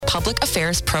Public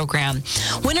Affairs program.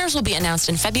 Winners will be announced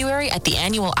in February at the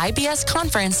annual IBS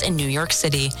conference in New York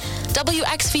City.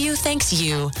 WXVU thanks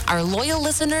you, our loyal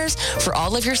listeners, for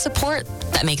all of your support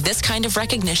that make this kind of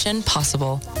recognition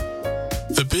possible.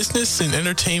 The Business and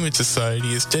Entertainment Society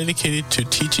is dedicated to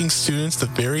teaching students the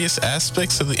various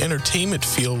aspects of the entertainment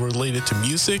field related to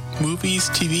music, movies,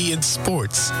 TV, and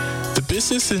sports. The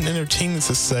Business and Entertainment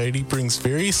Society brings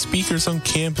various speakers on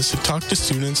campus to talk to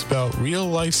students about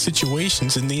real-life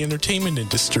situations in the entertainment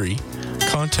industry.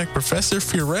 Contact Professor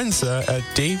Fiorenza at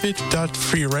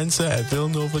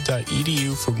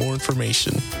david.fiorenza@villanova.edu for more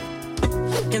information.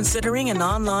 Considering an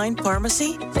online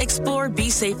pharmacy? Explore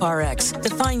BeSafeRx to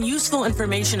find useful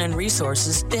information and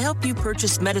resources to help you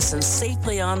purchase medicines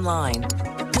safely online.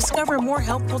 Discover more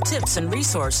helpful tips and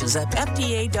resources at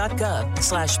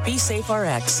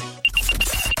fda.gov/BeSafeRx.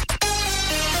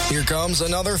 Here comes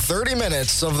another 30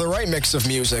 minutes of the right mix of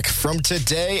music from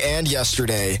today and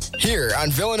yesterday. Here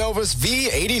on Villanova's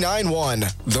V89.1,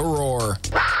 The Roar.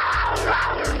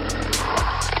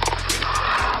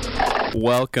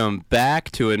 Welcome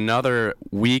back to another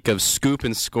week of Scoop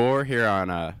and Score here on,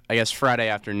 Friday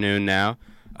afternoon now.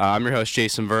 I'm your host,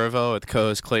 Jason Vervo, with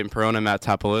co-host Clayton Perona and Matt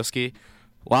Topolowski.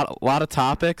 A lot of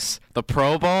topics. The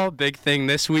Pro Bowl, big thing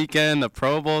this weekend. The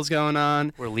Pro Bowl's going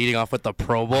on. We're leading off with the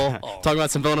Pro Bowl. Talking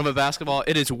about some Villanova basketball.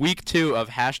 It is week 2 of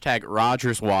hashtag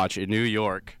Rodgers Watch in New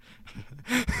York.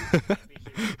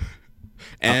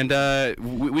 And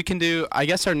we can do. I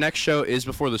guess our next show is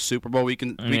before the Super Bowl. We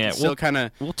can still kind of.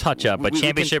 We'll touch up, but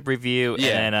championship review,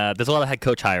 and there's a lot of head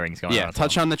coach hirings going on. Yeah,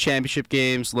 touch on the championship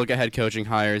games, look at head coaching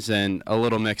hires, and a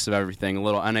little mix of everything. A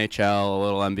little NHL, a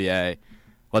little NBA.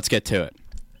 Let's get to it.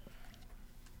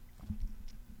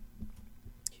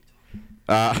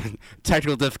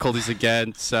 Technical difficulties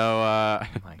again. So. Oh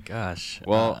my gosh.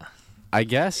 Well, I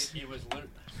guess.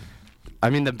 I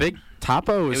mean, the big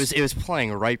Topo was. It was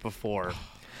playing right before.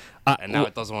 And now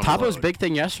it doesn't want to Topo's load. big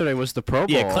thing yesterday was the Pro Bowl.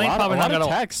 Yeah, Clayton a lot of gonna-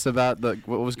 texts about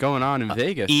what was going on in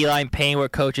Vegas. Eli and Payne were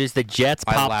coaches. The Jets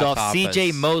My popped off. laptop C.J.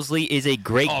 is- Mosley is a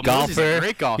great Mosley's golfer. a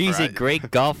great golfer. He's a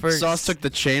great golfer. Sauce took the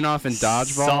chain off in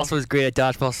dodgeball. Sauce was great at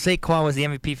dodgeball. Saquon was the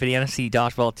MVP for the NFC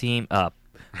dodgeball team.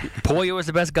 Poyer was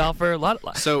the best golfer.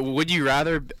 So would you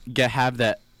rather have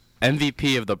that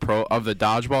MVP of the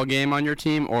dodgeball game on your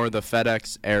team or the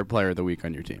FedEx Air Player of the Week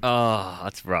on your team? Oh,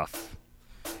 that's rough.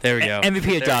 There we go. MVP at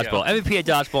There we dodgeball. go. MVP at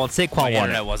dodgeball, and Saquon My won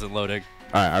internet it. wasn't loading.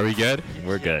 All right, are we good?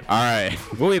 We're good. All right,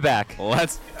 We'll be back.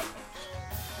 let's.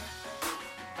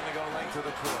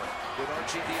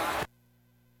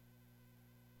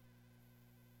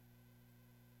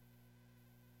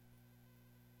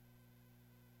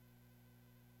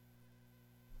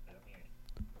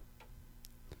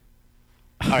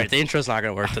 All right, the intro's not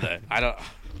going to work today. I don't.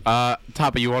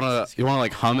 Topa, you wanna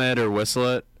like hum it or whistle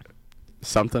it?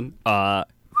 Something. Oh,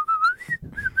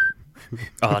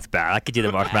 that's bad. I could do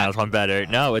the March Madness one better.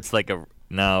 No, it's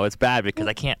bad because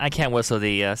I can't whistle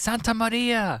the Santa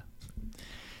Maria.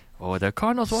 Oh, the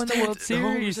Cardinals won the World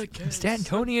Series.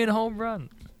 Stantonian home run.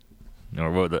 No,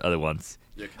 what were the other ones?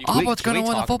 Almost Can gonna we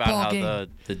win the talk football about game. how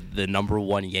the number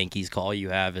one Yankees call you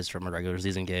have is from a regular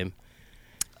season game?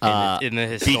 In the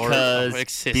historic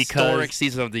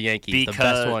season of the Yankees, the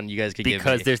best one you guys could give me.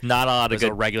 Because there's not a lot of was a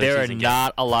good. regular There are season game.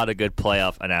 not a lot of good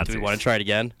playoff announcers. Do we want to try it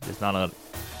again? There's not a.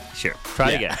 Sure,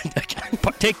 try it Yeah. again.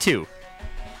 Take 2.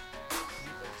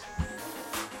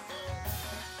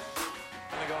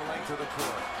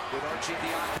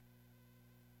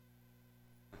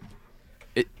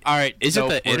 All right, is So it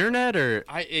the we're- internet or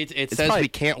It says probably- we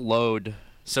can't load.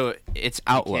 so it's You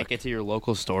Outlook? can't get to your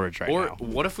local storage right Or now.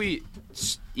 what if we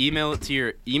email it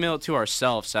to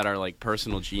ourselves at our like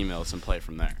personal Gmails and play it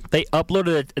from there? They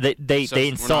uploaded it. They So we're not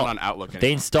installed on Outlook They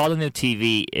anymore. installed a new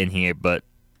TV in here, but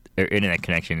their internet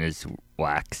connection is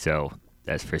whack. So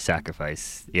that's for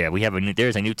sacrifice. Yeah,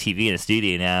 there's a new TV in the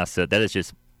studio now, so that is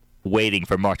just waiting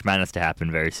for March Madness to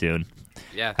happen very soon.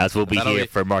 Yeah, As we'll be that'll here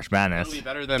for March Madness. That'll be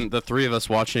better than the three of us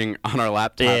watching on our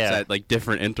laptops Yeah. at like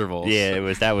different intervals. Yeah,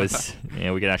 that was.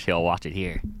 Yeah, we can actually all watch it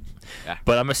here. Yeah.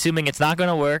 But I'm assuming it's not going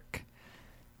to work,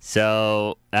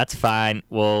 so that's fine.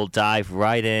 We'll dive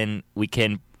right in. We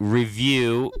can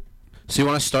review. So you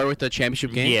want to start with the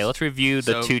championship games? Yeah, let's review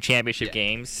the So- 2 championship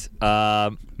games.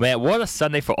 Man, what a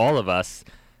Sunday for all of us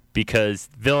because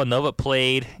Villanova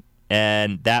played,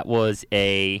 and that was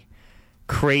a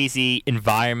crazy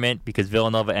environment because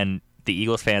Villanova and the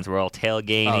Eagles fans were all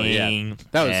tailgating.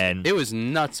 That was and it was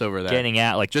nuts over there. getting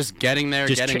out, like just getting there,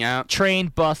 getting out. Train,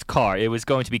 bus, car. It was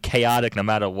going to be chaotic no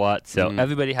matter what. So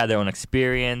everybody had their own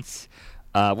experience.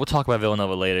 We'll talk about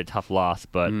Villanova later. Tough loss,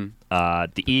 but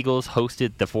The Eagles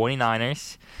hosted the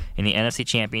 49ers in the NFC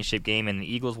Championship game, and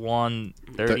the Eagles won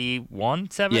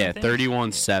 31-7. Yeah,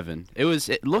 31-7.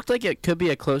 It looked like it could be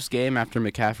a close game after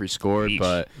McCaffrey scored,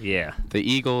 but yeah, the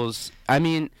Eagles. I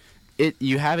mean,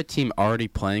 you have a team already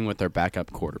playing with their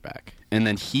backup quarterback, and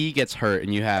then he gets hurt,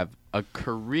 and you have a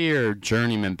career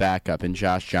journeyman backup in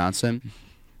Josh Johnson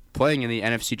playing in the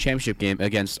NFC Championship game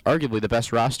against arguably the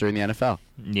best roster in the NFL.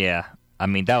 Yeah. I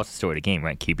mean, that was the story of the game,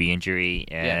 right? QB injury.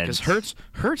 And yeah, because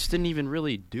Hurts didn't even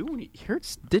really do any.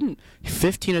 Hurts didn't.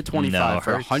 15 of 25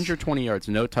 for 120 yards,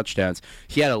 no touchdowns.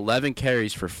 He had 11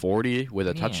 carries for 40 with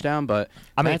a touchdown, but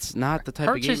that's not the type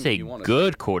of game Hurts is a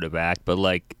good quarterback, but,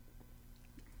 like,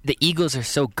 the Eagles are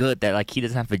so good that, like, he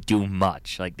doesn't have to do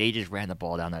much. Like, they just ran the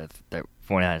ball down the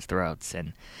 49ers' throats,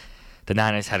 and the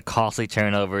Niners had costly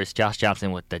turnovers. Josh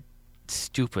Johnson with the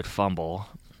stupid fumble.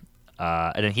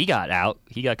 And then he got out.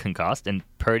 He got concussed, and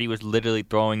Purdy was literally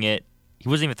throwing it. He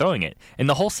wasn't even throwing it. In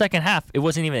the whole second half, it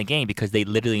wasn't even a game because they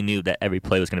literally knew that every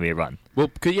play was going to be a run. Well,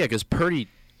 because Purdy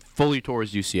fully tore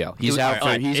his UCL. He's out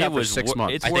for 6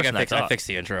 months. I fixed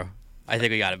the intro. I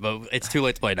think we got it, but it's too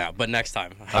late to play now. But next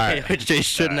time. Right. Jay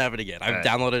shouldn't have it again. I've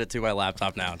downloaded it to my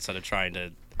laptop now instead of trying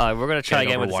to... we're going to try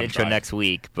again with this intro next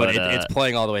week. But it's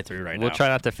playing all the way through right now. We'll try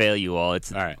not to fail you all.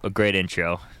 It's a great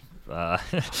intro.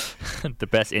 The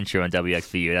best intro on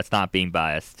WXVU. That's not being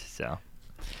biased. So,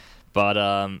 but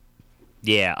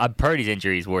Purdy's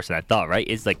injury is worse than I thought. Right?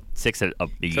 It's like 6 a year.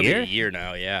 Could be a year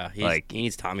now. Yeah, he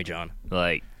needs Tommy John.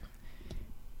 Like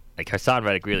Hassan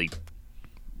Reddick really,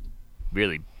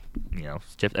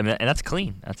 stripped. I mean, and that's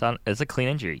clean. It's a clean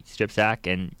injury. Strip sack,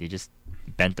 and you just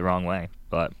bent the wrong way.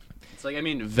 But it's like, I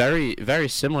mean, very very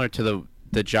similar to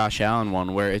the Josh Allen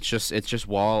one, where it's just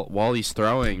while he's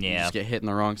throwing, you just get hit in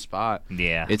the wrong spot.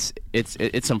 Yeah,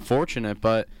 it's unfortunate,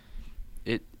 but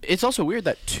it's also weird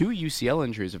that 2 UCL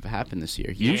injuries have happened this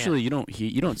year. Usually you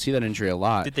don't see that injury a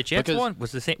lot. Did the Jets one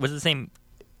was the same? Was it the same?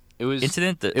 It was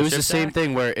incident. It was the same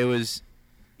thing where it was.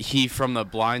 He, from the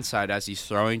blind side as he's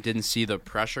throwing, didn't see the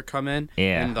pressure come in,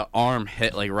 and the arm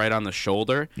hit like right on the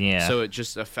shoulder. Yeah. So it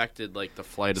just affected like the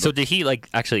flight of. So did he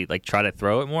actually try to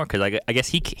throw it more? Because I guess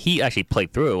he actually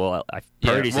played through it. Well,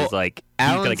 Purdy's is like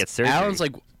he's gonna get surgery. Allen's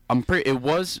like it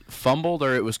was fumbled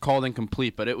or it was called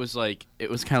incomplete, but it was kind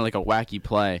of like a wacky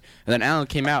play, and then Allen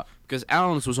came out because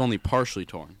Allen's was only partially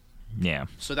torn. Yeah.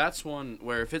 So that's one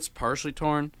where if it's partially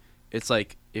torn, it's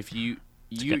like if you.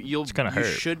 You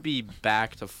should be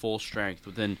back to full strength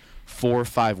within 4 or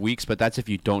 5 weeks, but that's if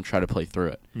you don't try to play through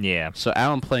it. Yeah. So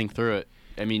Allen playing through it,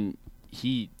 I mean,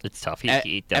 it's tough.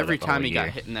 Every time he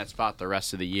got hit in that spot the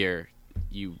rest of the year,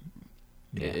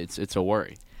 it's a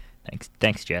worry.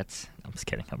 Thanks, Jets. I'm just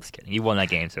kidding. You won that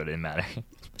game, so it didn't matter.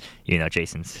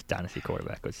 Jason's dynasty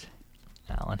quarterback was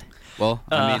Allen. Well,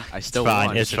 I mean, I still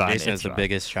won. It's fine. Jason is the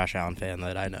biggest Josh Allen fan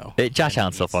that I know. Josh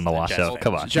Allen's still fun to watch, though.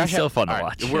 Come on. He's still fun to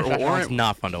watch. Warren's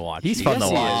not fun to watch. He's fun to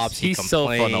watch. He's so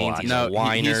fun to watch. He's a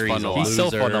whiner. He's so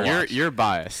fun to watch. You're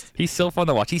biased. He's so fun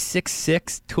to watch. He's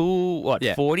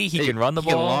 6'6", 40. He can run the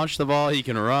ball. He can launch the ball. He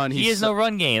can run. He has no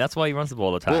run game. That's why he runs the ball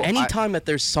all the time. Well, anytime that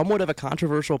there's somewhat of a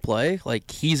controversial play,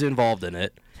 like he's involved in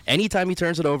it. Anytime he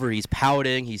turns it over, he's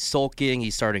pouting, he's sulking,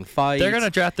 he's starting fights. They're gonna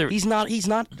draft their. He's not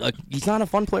a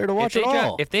fun player to watch at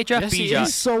all. If they draft Bijan,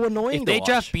 he's so annoying. If they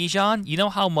draft Bijan, you know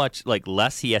how much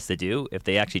less he has to do if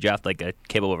they actually draft a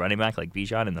capable running back like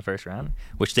Bijan in the first round,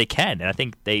 which they can, and I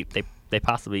think they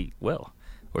possibly will,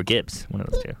 or Gibbs, one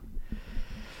of those two.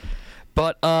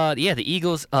 But the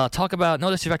Eagles talk about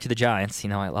no disrespect to the Giants.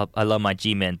 I love my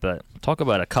G-men, but talk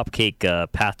about a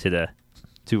cupcake path to the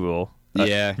Super Bowl.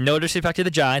 Yeah. No disrespect to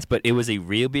the Giants, but it was a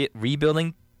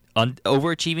rebuilding,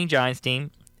 overachieving Giants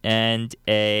team and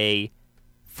a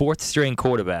fourth-string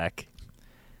quarterback.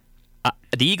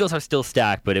 The Eagles are still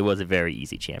stacked, but it was a very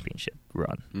easy championship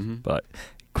run. Mm-hmm. But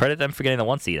credit them for getting the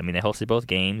 1 seed. I mean, they hosted both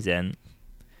games, and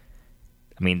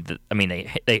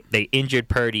they injured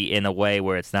Purdy in a way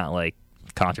where it's not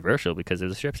controversial because it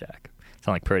was a strip sack. It's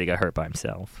not like Purdy got hurt by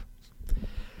himself.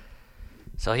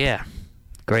 So yeah.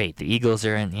 Great. The Eagles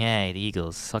are in. Yay, the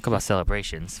Eagles. Talk about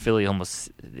celebrations. Philly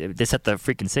they set the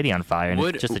freaking city on fire, and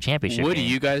it's just a championship Would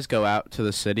game. you guys go out to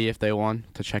the city if they won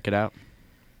to check it out?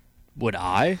 Would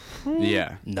I?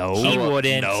 Yeah. No. He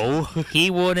wouldn't. No. He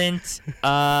wouldn't.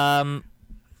 You're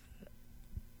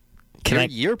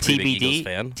a pretty big Eagles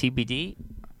fan. TBD.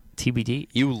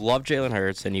 You love Jalen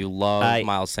Hurts and you love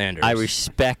Miles Sanders. I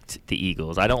respect the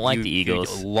Eagles. I don't like the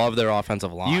Eagles. You love their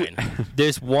offensive line.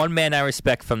 There's one man I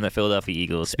respect from the Philadelphia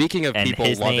Eagles. Speaking of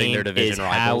people loving their division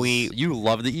rivals, you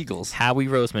love the Eagles. Howie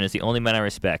Roseman is the only man I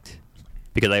respect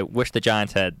because I wish the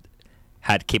Giants had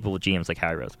had capable GMs like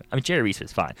Howie Roseman. I mean, Jerry Reese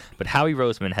was fine, but Howie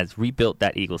Roseman has rebuilt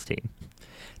that Eagles team.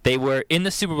 They were in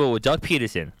the Super Bowl with Doug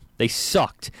Peterson. They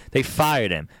sucked. They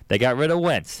fired him. They got rid of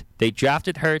Wentz. They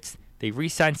drafted Hurts. They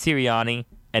re-signed Sirianni,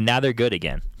 and now they're good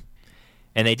again.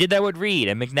 And they did that with Reed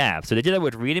and McNabb. So they did that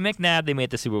with Reed and McNabb. They made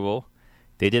the Super Bowl.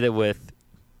 They did it with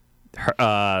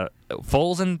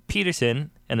Foles and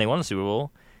Peterson, and they won the Super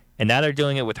Bowl. And now they're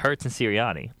doing it with Hurts and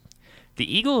Sirianni.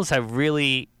 The Eagles have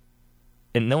really,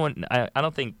 and no one, I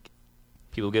don't think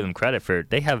people give them credit for,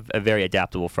 they have a very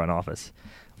adaptable front office.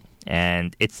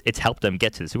 And it's helped them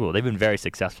get to the Super Bowl. They've been very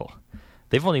successful.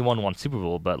 They've only won one Super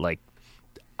Bowl, but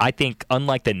I think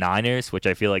unlike the Niners, which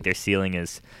I feel like their ceiling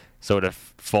is sort of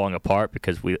falling apart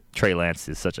because Trey Lance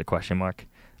is such a question mark,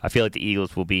 I feel like the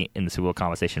Eagles will be in the Super Bowl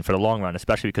conversation for the long run,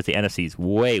 especially because the NFC is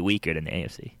way weaker than the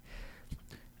AFC.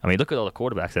 I mean, look at all the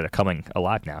quarterbacks that are coming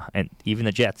alive now. And even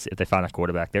the Jets, if they find a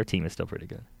quarterback, their team is still pretty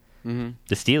good. Mm-hmm.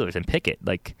 The Steelers and Pickett,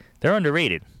 they're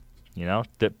underrated.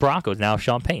 The Broncos now have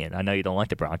Sean Payton. I know you don't like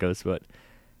the Broncos, but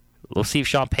we'll see if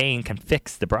Sean Payton can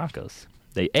fix the Broncos.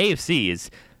 The AFC is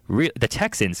real. The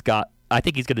Texans I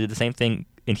think he's going to do the same thing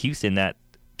in Houston that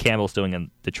Campbell's doing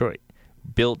in Detroit.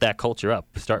 Build that culture up.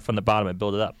 Start from the bottom and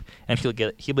build it up. And he'll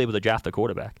be able to draft a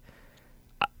quarterback.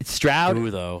 Stroud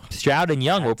and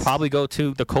Young will probably go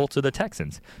to the Colts or the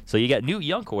Texans. So you got new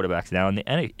young quarterbacks now in the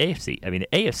AFC. I mean,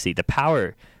 the AFC, the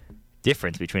power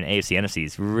difference between AFC and NFC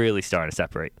is really starting to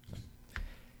separate.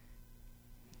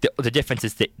 The difference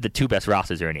is the two best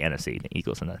rosters are in the NFC, the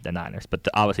Eagles and the Niners, but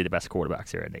obviously the best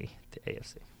quarterbacks are in the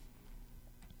AFC.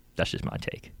 That's just my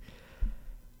take.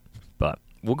 But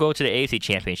we'll go to the AFC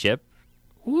Championship.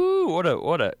 Woo! What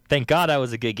a! Thank God that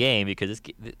was a good game because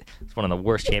it's one of the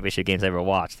worst championship games I ever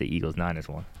watched. The Eagles-Niners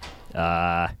one.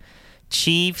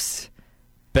 Chiefs,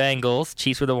 Bengals.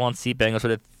 Chiefs were the 1 seed. Bengals were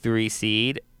the 3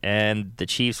 seed, and the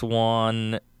Chiefs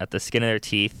won at the skin of their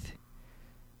teeth,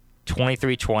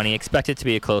 23-20. Expected to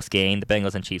be a close game. The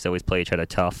Bengals and Chiefs always play each other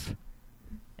tough.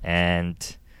 And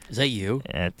is that you?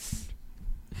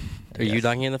 Are you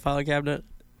knocking in the file cabinet?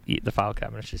 The file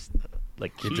cabinet's just.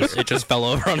 It just fell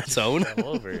over on its own. Fell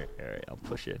over. All right, I'll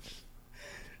push it.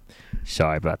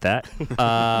 Sorry about that.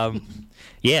 Any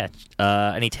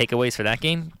takeaways for that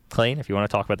game, Clayton? If you want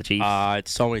to talk about the Chiefs,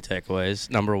 it's so many takeaways.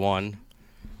 Number one,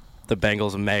 the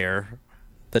Bengals mayor,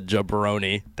 the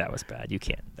jabroni. That was bad. You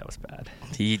can't. That was bad.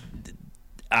 The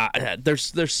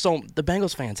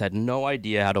Bengals fans had no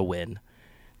idea how to win.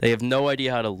 They have no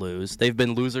idea how to lose. They've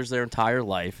been losers their entire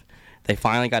life. They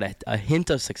finally got a hint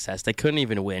of success. They couldn't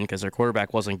even win because their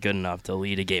quarterback wasn't good enough to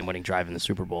lead a game-winning drive in the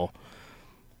Super Bowl.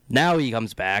 Now he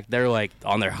comes back. They're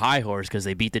on their high horse because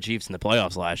they beat the Chiefs in the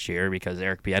playoffs last year because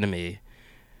Eric Bieniemy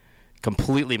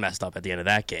completely messed up at the end of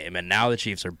that game. And now the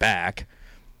Chiefs are back.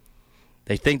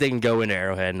 They think they can go into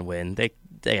Arrowhead and win. They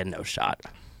had no shot.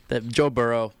 Joe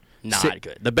Burrow, not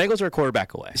good. The Bengals are a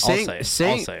quarterback away. I'll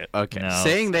say it. Okay. No,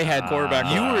 saying they had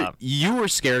quarterback. You were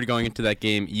scared going into that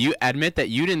game. You admit that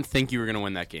you didn't think you were going to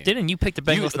win that game. Didn't you pick the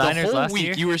Bengals Niners last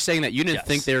year? You were saying that you didn't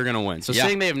think they were going to win. So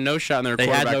saying they have no shot and they're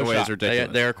quarterback away is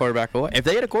ridiculous. They're a quarterback away. If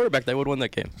they had a quarterback, they would win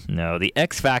that game. No, the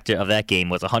X factor of that game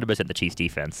was 100% the Chiefs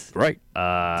defense. Right.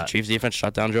 The Chiefs defense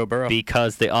shut down Joe Burrow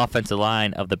because the offensive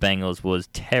line of the Bengals was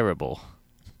terrible.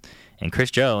 And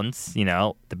Chris Jones,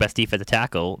 the best defensive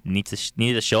tackle, needed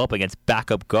to show up against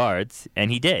backup guards, and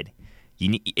he did.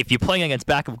 If you're playing against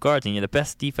backup guards and you're the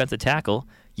best defensive tackle,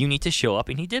 you need to show up,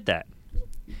 and he did that.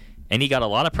 And he got a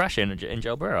lot of pressure in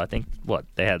Joe Burrow. I think,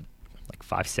 they had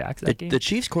 5 sacks that game? The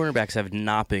Chiefs' cornerbacks have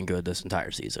not been good this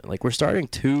entire season. We're starting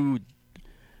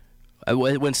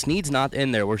when Snead's not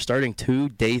in there, we're starting 2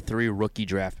 day 3 rookie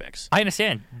draft picks. I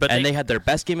understand. And they had their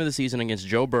best game of the season against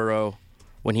Joe Burrow,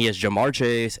 when he has Jamar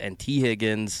Chase and T.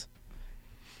 Higgins.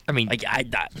 I mean,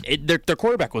 their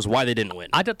quarterback was why they didn't win.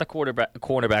 I thought the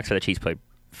cornerbacks for the Chiefs played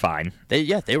fine. They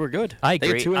were good. I agree.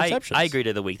 They had 2 interceptions. I agree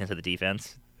to the weakness of the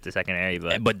defense, the secondary,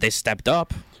 but they stepped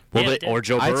up. Or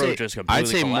Joe Burrow just completely I'd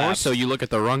say collapsed. more so you look at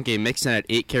the run game. Mixon had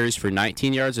 8 carries for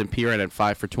 19 yards and Piran had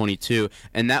 5 for 22,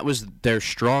 and that was their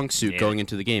strong suit going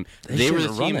into the game. They were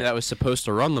the team that was supposed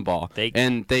to run the ball,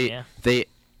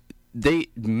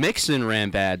 Mixon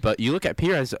ran bad, but you look at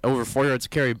Piran over 4 yards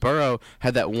carry. Burrow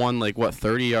had that one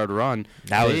 30-yard run.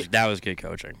 That was good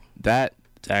coaching. Zach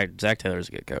Taylor's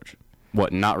a good coach.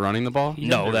 What, not running the ball?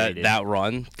 No, that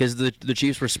run because the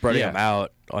Chiefs were spreading them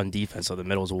out on defense, so the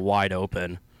middle was wide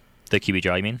open. The QB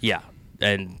draw, you mean? Yeah,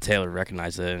 and Taylor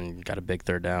recognized it and got a big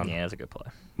 3rd down. Yeah, that was a good play.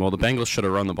 Well, the Bengals should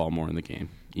have run the ball more in the game.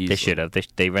 Easily. They should have.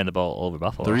 They ran the ball over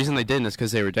Buffalo. The reason they didn't is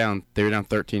because they were down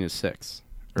 13-6.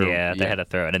 They had a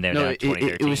throw, and then they were down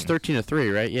 2013. It was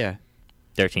 13-3, right? Yeah.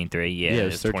 13-3, yeah. Yeah, it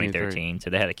was 2013, so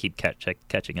they had to keep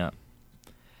catching up.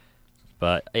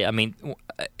 But I mean,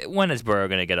 when is Burrow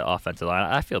going to get an offensive line?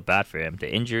 I feel bad for him.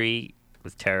 The injury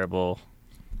was terrible.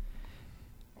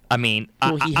 I mean,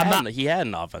 Well, he had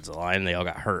an offensive line, and they all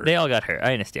got hurt. They all got hurt.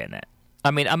 I understand that. I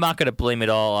mean, I'm not going to blame it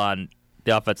all on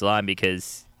the offensive line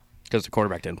because the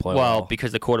quarterback didn't play well.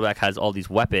 because the quarterback has all these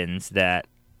weapons that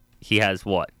he has.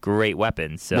 Great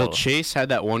weapons. So Well, Chase had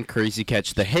that one crazy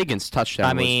catch. The Higgins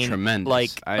touchdown was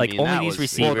tremendous. only these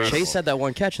receivers. Well, Chase had that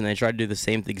one catch, and they tried to do the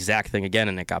same exact thing again,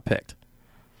 and it got picked.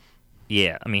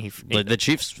 Yeah, I mean, The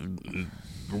Chiefs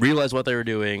realized what they were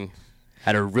doing,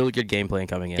 had a really good game plan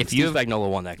coming in. If Steve you have- Spagnuolo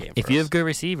won that game. if for you us. have good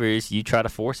receivers, you try to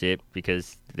force it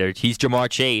because he's Jamar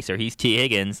Chase or he's T.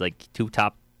 Higgins, like 2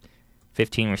 top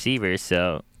 15 receivers.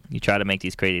 So you try to make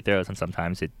these crazy throws, and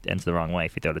sometimes it ends the wrong way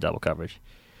if you throw to double coverage.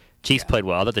 Chiefs played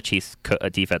well. I thought the Chiefs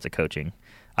defensive coaching.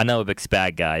 I know a big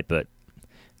Spag guy, but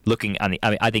looking on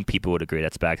I think people would agree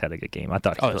that Spags had a good game. I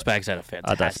thought. Spags had a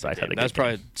fantastic Spags had a game. good That was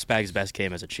probably game. Spags' best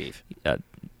game as a Chief.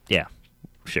 Yeah,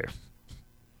 sure.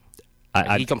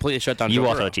 He completely shut down You Joe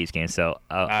also Burrow. had a Chiefs game, so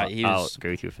I'll was-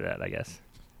 agree with you for that, I guess.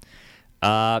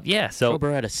 Yeah, so Joe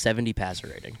Burrow had a 70 passer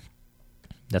rating.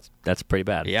 that's pretty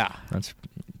bad. Yeah. That's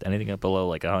anything up below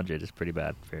like 100 is pretty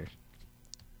bad for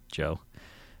Joe.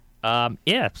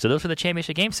 Yeah, so those were the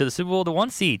championship games. So the Super Bowl, the 1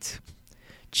 seeds,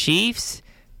 Chiefs,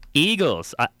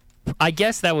 Eagles. I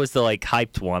guess that was the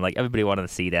hyped one. Like everybody wanted to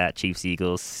see that Chiefs,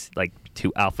 Eagles, like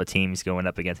 2 alpha teams going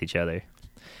up against each other.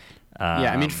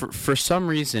 Yeah, I mean, for some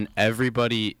reason,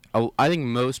 everybody, I think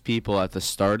most people at the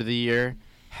start of the year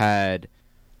had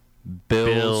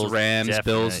Bills, Rams,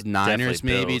 Bills, Niners,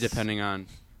 definitely maybe, Bills. depending on,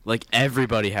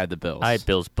 everybody had the Bills. I had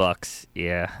Bills, Bucks.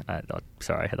 Yeah, I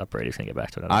thought Brady was gonna get back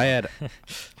to it.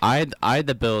 I had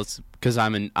the Bills because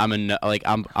I'm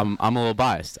a little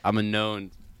biased. I'm a known.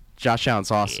 Josh Allen's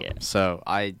awesome, Yeah. so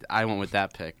I went with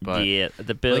that pick. But yeah,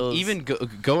 the Bills. even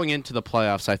going into the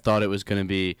playoffs, I thought it was going to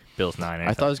be Bills, Niners.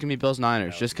 I thought it was going to be Bills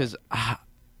Niners, just because.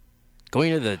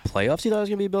 Going into the playoffs, you thought it was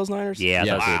going to be Bills Niners? Yeah, I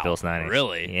thought it was gonna be Wow. Bills, Niners.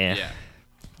 Really? Yeah.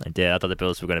 I did. I thought the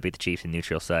Bills were going to beat the Chiefs in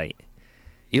neutral site.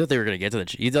 You thought they were going to get to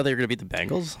the? You thought they were going to beat the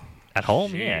Bengals? At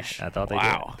home, Sheesh. yeah. I thought they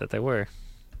Wow. did. That they were.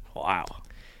 Wow.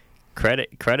 Credit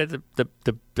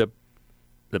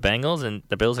the Bengals, and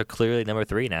the Bills are clearly number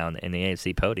 3 now in the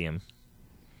AFC podium.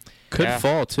 Could Yeah.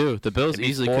 fall too. The Bills Could be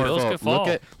easily 4. could Bills fall.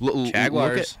 could fall.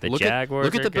 Jaguars. The Jaguars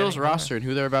Look at are the Bills getting roster and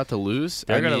who they're about to lose.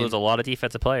 They're I going to mean, lose a lot of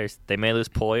defensive players. They may lose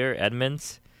Poyer,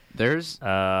 Edmonds. There's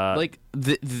Uh,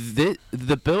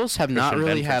 the Bills have not Christian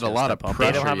really Benford's had a gonna lot of step up.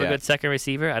 pressure they don't have yet. a good second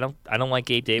receiver. I don't like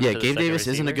Gabe Davis. Yeah, as a Gabe second Davis isn't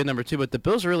a receiver. good number 2, but the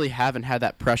Bills really haven't had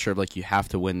that pressure of you have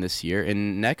to win this year.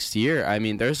 And next year, I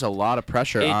mean, there's a lot of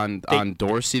pressure on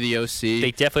Dorsey, the OC.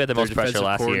 They definitely had the their most pressure defensive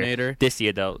last year. coordinator. This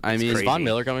year, though, I it's mean, is Is crazy. Von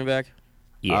Miller coming back?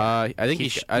 Yeah, I think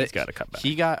he's got to cut back.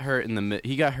 He got hurt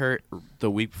he got hurt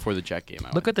the week before the Jet game.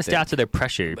 Look at the stats of their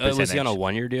pressure percentage. Was he on a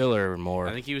 1-year deal or more?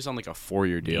 I think he was on a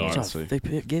 4-year deal. Yeah. Honestly, They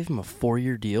gave him a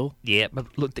 4-year deal. Yeah, but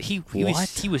look, he What? was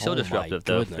so Oh my disruptive.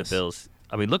 The goodness. Bills.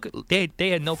 I mean, look, they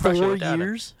had no pressure 4 without him.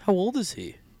 years? How old is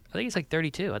he? I think he's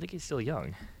 32. I think he's still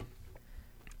young.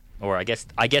 Or I guess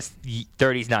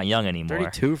 30's not young anymore.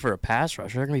 32 for a pass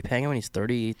rusher. They're going to be paying him when he's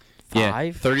 35? yeah,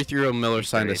 33-year-old Miller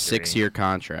signed a 33. 6-year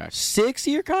contract.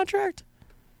 6-year contract?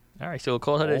 All right, so we'll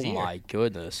call it his Oh year. my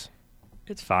goodness.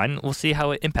 It's fine. We'll see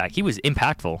how it impacts. He was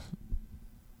impactful.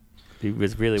 He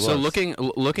was really So was.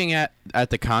 looking at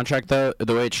the contract though,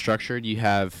 the way it's structured,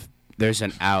 there's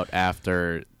an out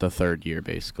after the 3rd year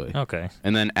basically. Okay.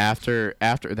 And then after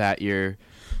that year,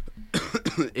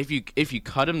 if you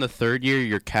cut him the 3rd year,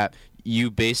 your cap, you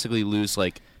basically lose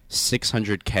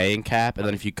 $600K in cap, and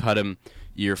then if you cut him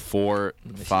year 4,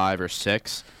 5, or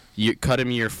 6, you cut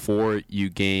him year 4, you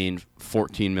gain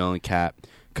 14 mil in cap.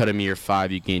 Cut him year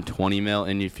 5, you gain 20 mil,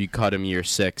 and if you cut him year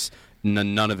 6,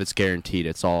 none of it's guaranteed.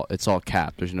 It's all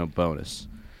capped. There's no bonus.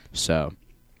 So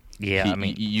Yeah, I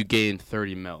mean, you gain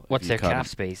 30 mil. if what's you their cut cap him.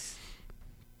 space?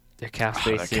 Their cap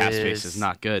Their space cap space is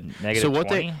not good. negative So what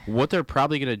 20? what they're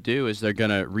probably going to do is they're going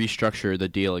to restructure the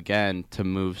deal again to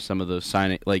move some of those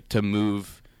to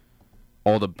move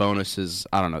all the bonuses.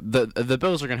 I don't know. The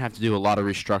Bills are going to have to do a lot of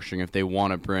restructuring if they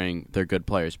want to bring their good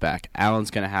players back.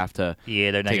 Allen's going to have to Yeah,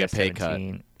 they're take a negative pay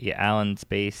 17. Yeah, Allen's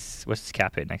base. What's his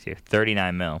cap hit next year?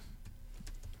 39 mil.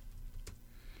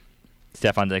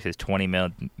 Stephon Diggs is 20 mil.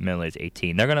 Miller is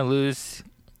 18. They're gonna lose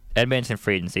Edmonds in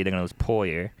free agency. They're gonna lose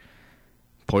Poyer.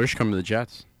 Poyer's coming to the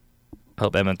Jets.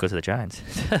 Hope Edmonds goes to the Giants.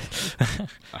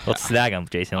 Let's snag them,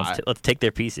 Jason. Let's take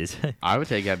their pieces. I would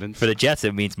take Evans. For the Jets,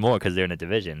 it means more because they're in a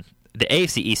division. The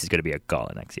AFC East is going to be a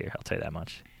gauntlet next year. I'll tell you that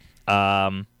much.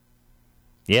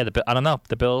 Yeah, I don't know.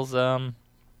 The Bills.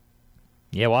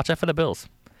 Yeah, watch out for the Bills.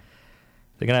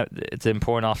 It's an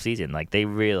important off season. Like they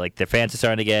really like their fans are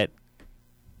starting to get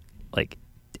like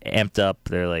amped up.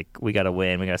 They're like, we got to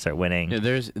win. We got to start winning.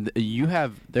 Yeah,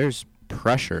 there's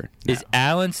pressure. Is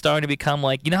now. Allen starting to become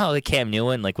like, you know how like Cam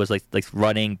Newton like was like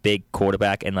running big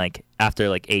quarterback and like after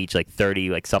like age like 30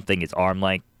 like something his arm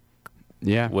like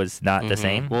was not the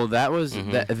same? Well, that was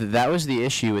that was the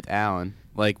issue with Allen.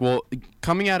 Like, well,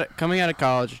 coming out of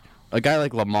college, a guy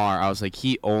like Lamar, I was like,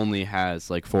 he only has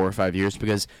like 4 or 5 years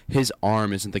because his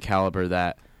arm isn't the caliber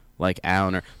that like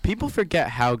Allen or people forget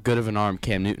how good of an arm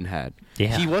Cam Newton had.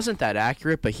 Yeah. He wasn't that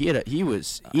accurate, but he had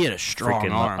a strong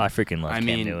arm. I freaking love Cam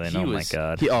Newton. My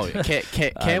god.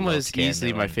 Cam was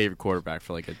easily my favorite quarterback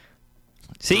for like a.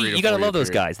 See, you gotta love those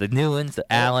guys. The Newlands, the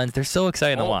Allens, they're so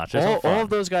exciting to watch. All of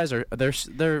those guys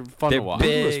they're fun to watch.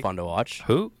 Newton was fun to watch.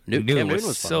 Who? Cam Newton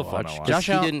was so fun to watch. Josh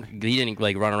Allen, he didn't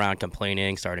like run around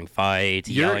complaining, starting fights,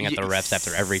 yelling at the refs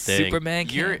after everything. Superman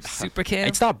Cam. Super Cam.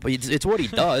 It's not. It's what he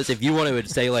does. If you want to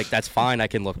say like that's fine, I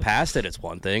can look past it. It's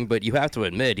one thing, but you have to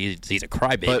admit he's a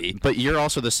crybaby. But you're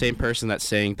also the same person that's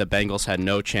saying the Bengals had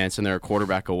no chance and they're a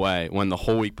quarterback away when the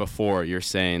whole week before you're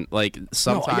saying like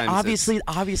sometimes. No,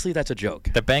 obviously that's a joke.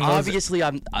 The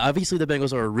Bengals. Obviously the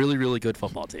Bengals are a really, really good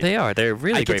football team. They are. They're a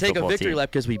really great football team. I can take a victory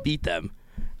lap because we beat them.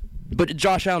 But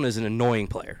Josh Allen is an annoying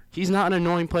player. He's not an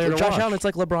annoying player to Josh watch. Allen, it's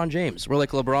like LeBron James, where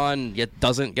like LeBron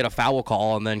doesn't get a foul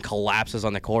call and then collapses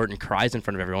on the court and cries in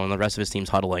front of everyone, and the rest of his team's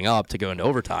huddling up to go into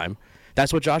overtime.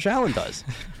 That's what Josh Allen does.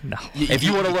 No. If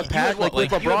you want to look past, with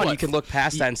LeBron, you can look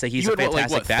past that and say he's a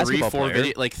fantastic basketball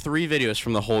player. 3 videos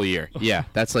from the whole year. Yeah,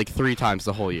 that's like 3 times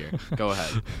the whole year. Go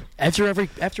ahead. After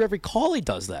every call, he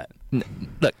does that.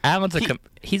 Look, Allen's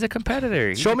he's a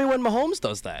competitor. Show me when Mahomes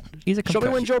does that. Show me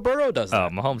when Joe Burrow does that. Oh,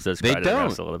 Mahomes does cry to the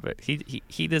refs a little bit.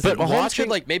 He doesn't. But Mahomes should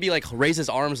maybe raise his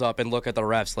arms up and look at the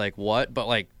refs like what?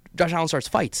 But Josh Allen starts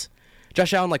fights.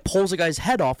 Josh Allen pulls a guy's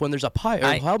head off when there's a pile,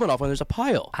 or helmet off when there's a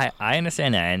pile. I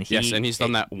understand that, and he's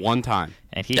done that one time.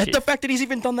 And the fact that he's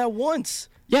even done that once.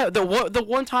 Yeah, the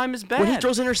one time is bad. When he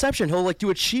throws an interception, he'll do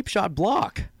a cheap shot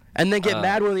block and then get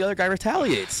mad when the other guy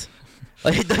retaliates.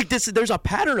 There's a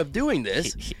pattern of doing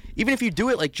this. Even if you do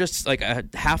it just a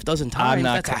half dozen times,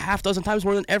 that's a half dozen times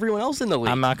more than everyone else in the league.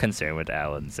 I'm not concerned with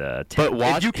Allen's. But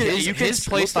watch his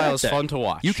play style is fun to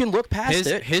watch. You can look past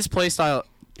it. His play style.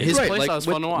 His play style is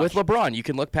fun to watch. With LeBron, you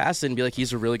can look past it and be like,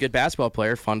 he's a really good basketball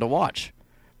player, fun to watch.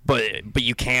 But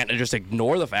you can't just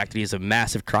ignore the fact that he's a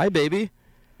massive crybaby.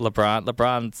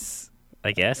 LeBron's,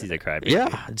 I guess he's a crybaby.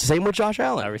 Yeah, same with Josh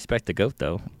Allen. I respect the GOAT,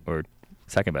 though, or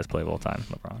second best player of all time,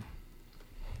 LeBron.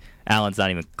 Allen's not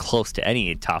even close to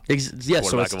any top so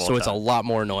it's a time. lot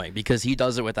more annoying because he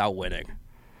does it without winning.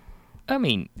 I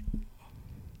mean,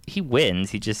 he wins.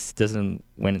 He just doesn't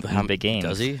win in big games.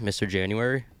 Does he, Mr.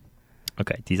 January?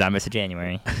 Okay, he's not Mr.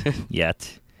 January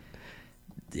yet.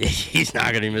 He's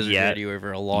not going to be Mr. January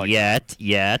for a long time.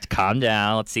 Yet. Calm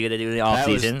down. Let's see what they do in the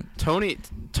offseason. Tony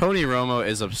Romo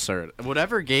is absurd.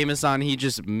 Whatever game is on, he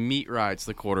just meat rides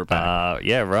the quarterback.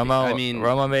 Romo. I mean,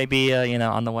 Romo may be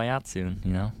on the way out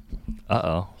soon.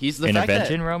 Uh-oh. He's the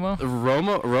intervention, fact that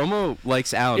Romo. Romo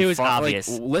likes Allen. It was obvious.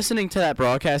 Listening to that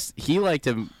broadcast, he liked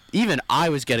him. Even I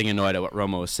was getting annoyed at what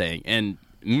Romo was saying, and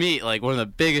me, one of the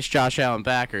biggest Josh Allen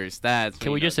backers.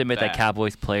 Can we just admit that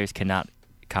Cowboys players cannot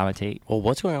commentate? Well,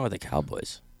 what's going on with the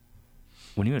Cowboys?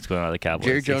 What do you know what's going on with the Cowboys?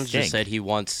 Jerry Jones just said he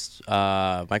wants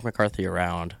Mike McCarthy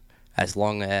around as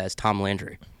long as Tom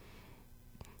Landry.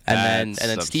 And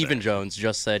then Stephen Jones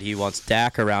just said he wants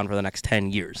Dak around for the next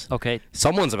 10 years. Okay.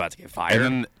 Someone's about to get fired.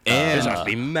 And there's going to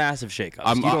be massive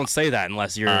shakeups. You don't say that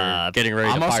unless you're getting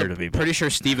ready to fire people. I'm pretty sure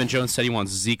Stephen Jones said he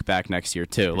wants Zeke back next year,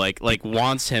 too.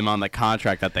 Wants him on the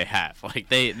contract that they have.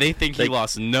 They think he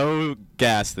lost no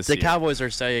gas this year. The Cowboys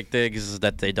are saying things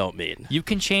that they don't mean. You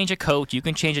can change a coach. You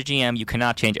can change a GM. You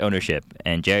cannot change ownership.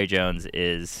 And Jerry Jones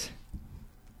is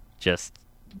just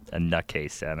a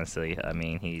nutcase, honestly. I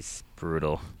mean, he's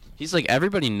brutal. He's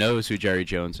everybody knows who Jerry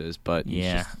Jones is, but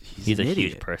he's a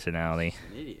huge personality.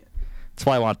 An idiot. That's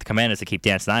why I want the Commanders to keep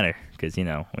Dan Snyder, because, we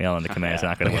all know the Commanders are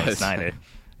not going to win Snyder.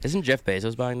 Isn't Jeff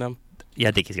Bezos buying them? Yeah,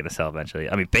 I think he's going to sell eventually.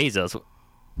 I mean, Bezos,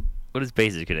 what is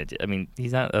Bezos going to do? I mean,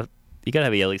 he's not you got to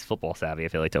be at least football savvy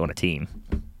if you like to own a team.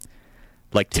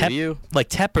 Tepper you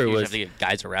was... have to get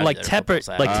guys around Tepper...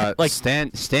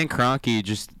 Stan Kroenke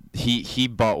just... He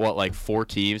bought 4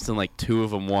 teams and 2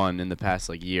 of them won in the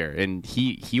past year, and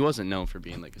he wasn't known for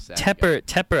being a savvy guy.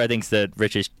 Tepper I think is the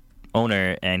richest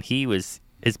owner, and his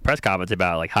press comments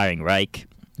about hiring Reich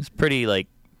was pretty it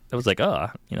was oh,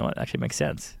 you know what, actually makes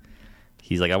sense.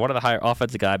 He's I wanted to hire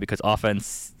offensive guy because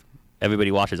offense, everybody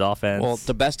watches offense. Well,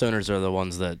 the best owners are the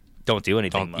ones that don't do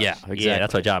anything much. Yeah, exactly. Yeah,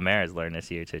 that's what John Mara's learned this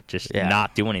year, to just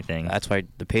not do anything. That's why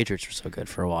the Patriots were so good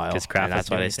for a while. Because Kraft and that's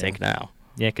was why doing they stink now.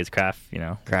 Yeah, because Kraft,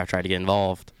 Kraft tried to get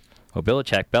involved. Well,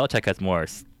 Belichick has more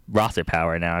roster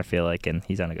power now, I feel like, and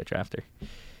he's not a good drafter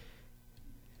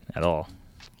at all.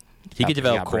 He could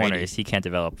develop corners. Brady. He can't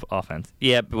develop offense.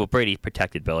 Yeah, but Brady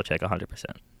protected Belichick 100%.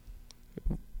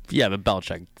 Yeah, but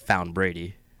Belichick found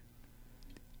Brady.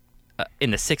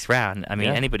 In the 6th round, I mean,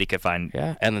 anybody could find.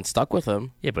 Yeah, and then stuck with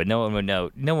him. Yeah, but no one would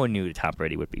know. No one knew Tom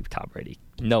Brady would be Tom Brady.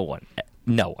 No one. A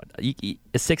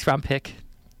 6th round pick.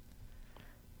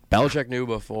 Belichick knew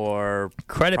before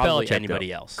Credit probably Belichick, anybody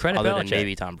though. else. Credit other Belichick. than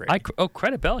maybe Tom Brady.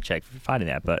 Credit Belichick for finding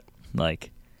that, but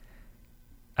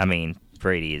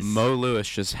Brady is. Mo Lewis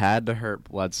just had to hurt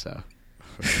Bledsoe.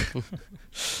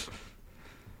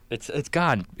 It's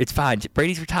gone. It's fine.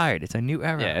 Brady's retired. It's a new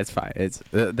era. Yeah, it's fine. It's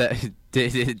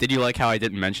did you like how I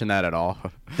didn't mention that at all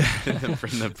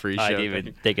from the pre-show? I didn't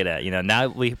even think of that. Now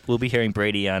we'll be hearing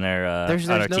Brady on our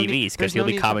TVs because he'll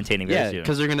be commentating very soon. Yeah,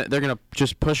 because they're gonna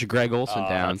just push Greg Olson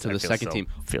down to the second team.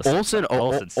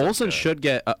 Olson should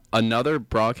get another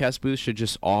broadcast booth. Should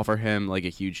just offer him like a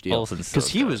huge deal because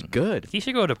he was good. He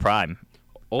should go to Prime.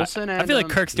 Olson, I feel like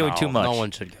Kirk's doing too much. No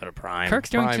one should go to Prime. Kirk's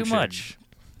doing Prime too much.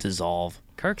 Dissolve.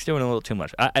 Kirk's doing a little too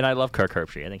much. And I love Kirk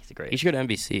Herbstreit. I think he's great. He should go to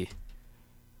NBC.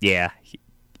 Yeah.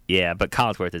 Yeah, but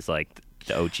Collinsworth is like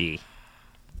the OG.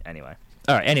 Anyway.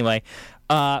 All right, anyway.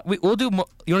 We'll do more.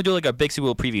 You want to do like a big Super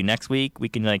Bowl preview next week? We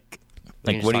can We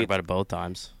can talk about it both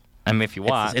times. I mean, if you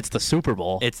want. It's the Super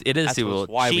Bowl. It is That's Super Bowl.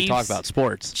 why we talk about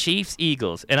sports. Chiefs,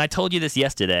 Eagles. And I told you this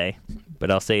yesterday,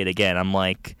 but I'll say it again. I'm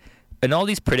like, and all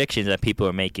these predictions that people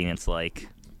are making, it's like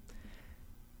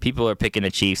people are picking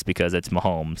the Chiefs because it's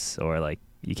Mahomes, or like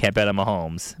you can't bet on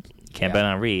Mahomes, you can't bet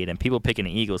on Reed, and people picking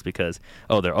the Eagles because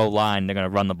their O-line, they're going to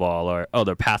run the ball, or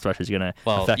their pass rush is going to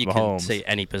affect you Mahomes. can say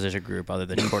any position group other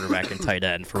than quarterback and tight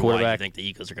end for why you think the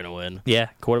Eagles are going to win. Yeah,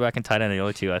 quarterback and tight end are the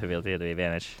only two I think have the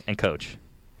advantage, and coach.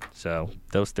 So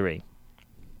those three.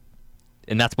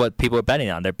 And that's what people are betting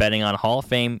on. They're betting on Hall of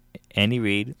Fame Andy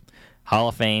Reid, Hall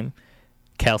of Fame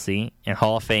Kelsey, and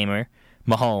Hall of Famer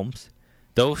Mahomes.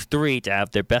 Those three to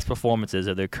have their best performances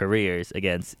of their careers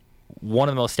against one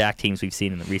of the most stacked teams we've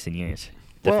seen in the recent years,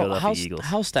 the Philadelphia Eagles.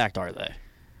 How stacked are they?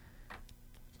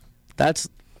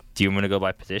 Do you want to go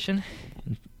by position?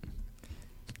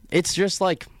 It's just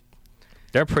like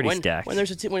they're pretty stacked. When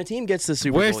a team gets to the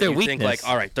Super Where's Bowl, their you weakness? think like,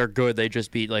 all right, they're good. They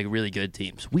just beat like really good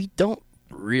teams. We don't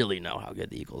really know how good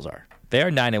the Eagles are. They are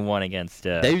 9-1 against.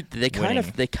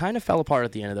 They kind of fell apart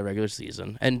at the end of the regular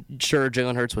season. And sure,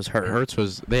 Jalen Hurts was hurt.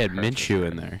 They had Minshew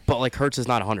in there, but like Hurts is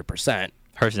not 100%.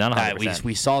 Hurts is not 100%.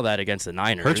 We saw that against the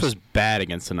Niners. Hurts was bad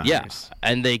against the Niners. Yeah,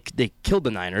 and they killed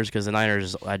the Niners because the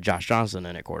Niners had Josh Johnson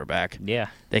in at quarterback. Yeah,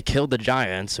 they killed the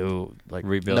Giants, who like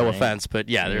rebuilding. No offense, but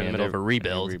they're in the middle of a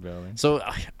rebuild. So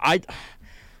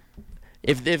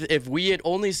if we had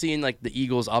only seen like the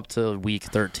Eagles up to week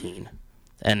 13,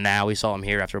 and now we saw them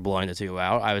here after blowing the two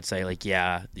out, I would say like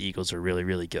the Eagles are really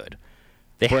really good.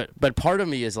 But part of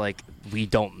me is like we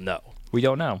don't know. We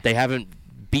don't know. They haven't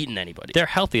beaten anybody. They're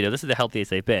healthy though. This is the healthiest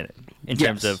they've been in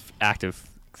terms of active.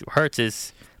 Hurts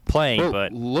is playing,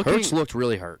 but Hurts looked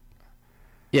really hurt.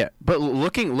 Yeah, but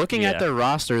looking at their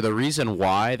roster, the reason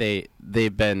why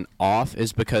they've been off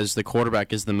is because the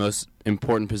quarterback is the most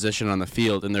important position on the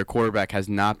field, and their quarterback has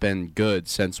not been good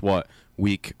since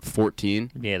week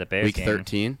 14? Yeah, the Bears week game.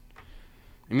 13.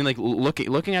 I mean, like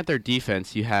looking at their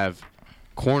defense, you have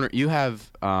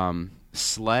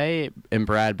Slay and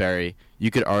Bradbury.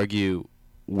 You could argue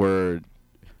were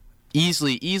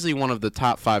easily one of the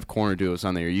top 5 corner duos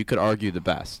on there. You could argue the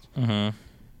best. Mm-hmm.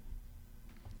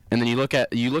 And then you look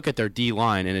at their D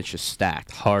line, and it's just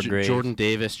stacked. Hargrave, Jordan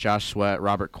Davis, Josh Sweat,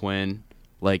 Robert Quinn.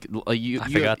 I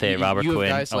forgot they had Robert Quinn.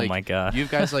 Guys my God! You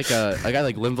have guys like a guy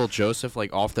like Linville Joseph,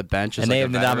 like off the bench, and they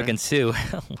have Ndamukong Suh.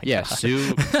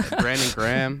 Sue, Brandon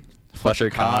Graham, Fletcher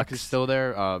Cox is still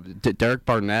there. Derek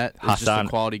Barnett is just a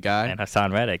quality guy, and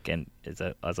Hassan Reddick, and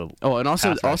and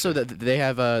also that they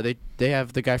have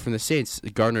the guy from the Saints,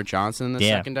 Gardner Johnson in the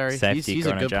secondary. He's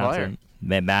a good player.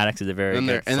 Maddox is a very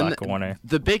good slot corner.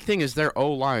 The big thing is their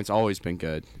O-line's always been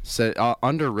good. So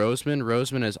under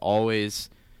Roseman has always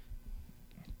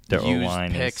their used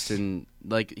O-line picks and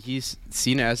like he's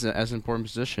seen it as an important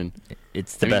position.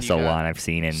 It's the best O-line I've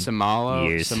seen in years.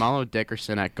 Samalo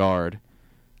Dickerson at guard,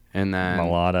 and then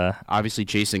Malata, obviously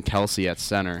Jason Kelsey at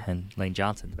center, and Lane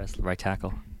Johnson, the best right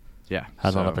tackle. Yeah,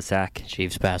 hasn't let up a sack.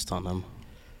 Chiefs passed on him.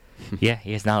 Yeah,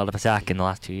 he has not let up a sack in the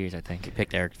last 2 years, I think. He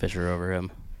picked Eric Fisher over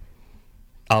him.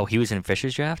 Oh, he was in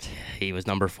Fisher's draft? He was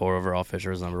number 4 overall. Fisher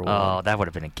was number 1. Oh, that would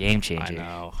have been a game changer.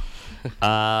 I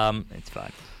know. It's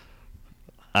fine.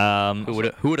 Who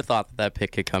would have thought that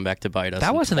pick could come back to bite us? That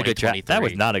in wasn't a good draft. That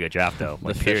was 2023? not a good draft, though.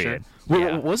 Like, period.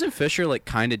 Well, wasn't Fisher like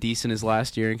kind of decent his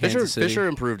last year in Kansas City? Fisher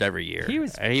improved every year. He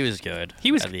was good.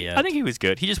 He was. At the end. I think he was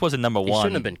good. He just wasn't number one. He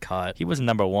shouldn't have been cut. He was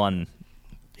number one.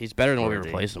 He's better than what we Worthy.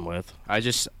 replaced him with.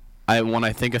 When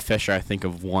I think of Fisher, I think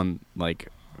of one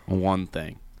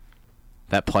thing.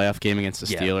 That playoff game against the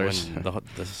Steelers.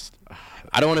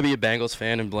 I don't want to be a Bengals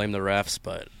fan and blame the refs,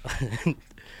 but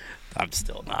I'm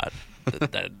still not.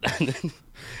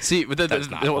 See,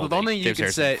 the only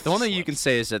thing you can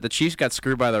say is that the Chiefs got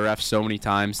screwed by the refs so many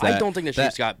times. That, I don't think the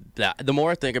Chiefs got that. The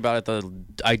more I think about it,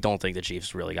 I don't think the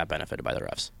Chiefs really got benefited by the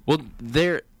refs. Well,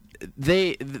 there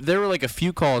were like a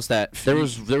few calls that There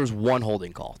was one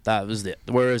holding call. That was it.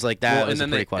 Whereas like that was a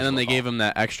pretty questionable and then they call. gave him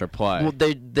that extra play. Well,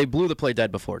 they blew the play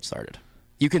dead before it started.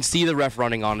 You can see the ref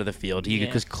running onto the field. He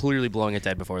was clearly blowing it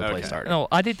dead before the play started. No,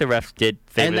 I think the refs did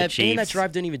favor the Chiefs. And that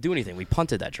drive didn't even do anything. We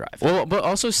punted that drive. Well, but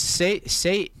also say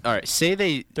they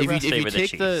if you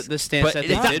take the stance that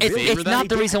they did favor them.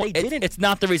 It's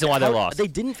not the reason why they lost. They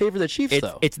didn't favor the Chiefs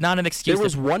though. It's not an excuse. There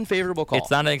was one favorable call.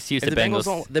 It's not an excuse. The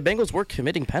Bengals were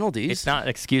committing penalties. It's not an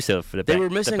excuse for the They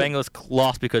were missing. The Bengals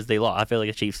lost because they lost. I feel like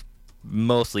the Chiefs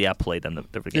mostly outplayed them.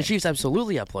 The Chiefs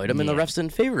absolutely outplayed them, and the refs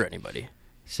didn't favor anybody.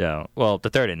 So, well, the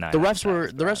third and nine. The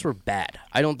refs were bad.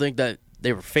 I don't think that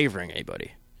they were favoring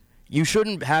anybody. You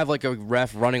shouldn't have like a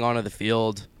ref running onto the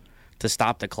field to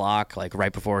stop the clock like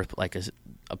right before like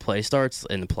a play starts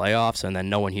in the playoffs, and then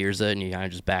no one hears it, and you kind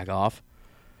of just back off.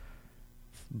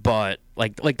 But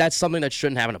like that's something that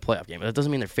shouldn't happen in a playoff game. But that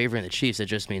doesn't mean they're favoring the Chiefs. It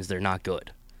just means they're not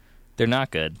good. They're not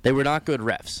good. They were not good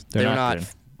refs. They're not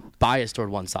not biased toward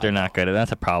one side. They're not good. And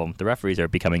that's a problem. The referees are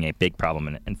becoming a big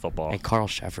problem in football. And Carl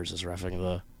Sheffers is refereeing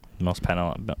the most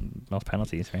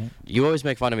penalties, right? You always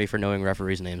make fun of me for knowing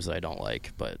referees' names that I don't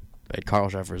like, but Carl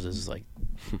Sheffers is like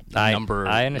I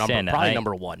understand that. Probably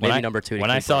number one, maybe number two.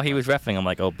 When I saw he was reffing, I'm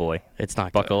like, oh boy, it's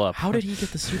not buckle good. up. How did he get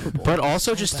the Super Bowl? But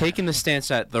also just taking the stance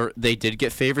that they did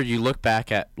get favored. You look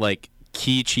back at like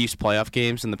key Chiefs playoff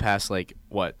games in the past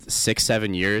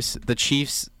 6-7 years. The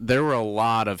Chiefs, there were a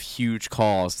lot of huge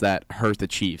calls that hurt the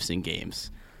Chiefs in games.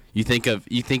 You think of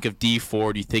Dee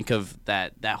Ford. You think of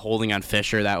that holding on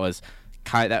Fisher. That was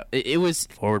it was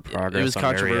forward progress. It was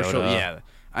controversial. Mariota. Yeah,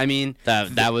 I mean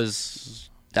that was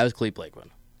Cleve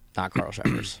Blakeman, not Carl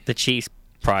Sheffers. The Chiefs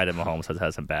prior to Mahomes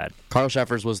has some bad. Carl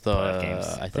Sheffers was games,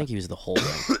 I think he was the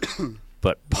holding.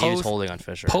 But he was holding on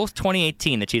Fisher. Post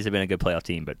 2018, the Chiefs have been a good playoff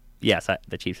team. But yes,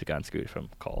 the Chiefs have gotten screwed from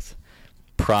calls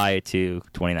prior to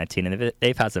 2019, and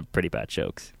they've had some pretty bad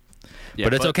chokes. Yeah,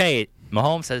 but it's okay.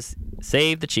 Mahomes has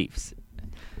saved the Chiefs.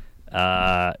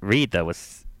 Reed though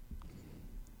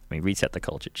Reed set the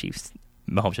culture. Chiefs.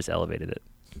 Mahomes just elevated it.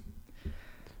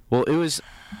 Well, it was.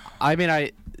 I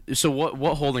mean, So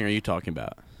what holding are you talking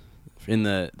about in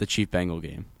the Chief Bengal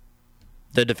game?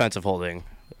 The defensive holding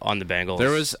on the Bengals.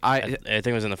 There was I think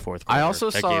it was in the fourth quarter. I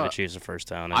also that saw gave the Chiefs a first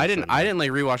down. I didn't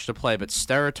rewatch the play, but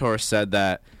Sterator said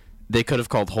that they could have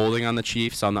called holding on the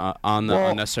Chiefs on the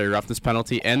unnecessary roughness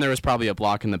penalty, and there was probably a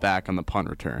block in the back on the punt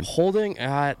return. Holding,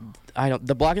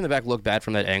 the block in the back looked bad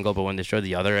from that angle, but when they showed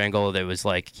the other angle, it was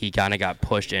like he kind of got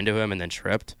pushed into him and then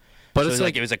tripped. But so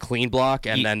it was a clean block,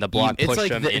 and then the block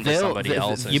pushed him into somebody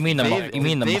else. You mean the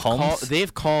Mahomes?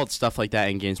 They've called stuff like that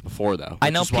in games before, though. I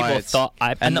know people thought.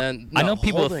 I know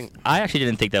people. I actually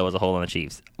didn't think that was a hold on the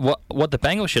Chiefs. What the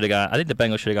Bengals should have got? I think the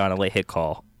Bengals should have gotten a late hit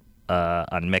call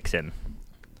on Mixon.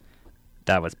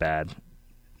 That was bad.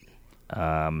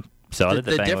 So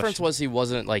the difference was he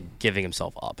wasn't giving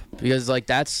himself up, because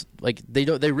that's they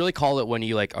really call it when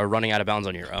you are running out of bounds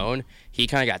on your own. He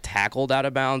kind of got tackled out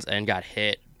of bounds and got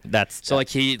hit.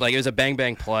 It was a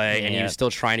bang play, and he was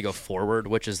still trying to go forward,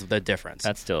 which is the difference.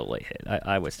 That's still a late hit.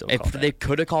 I would still. They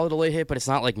could have called it a late hit, but it's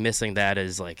not like missing that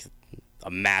is a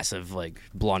massive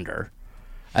blunder.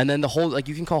 And then the hold,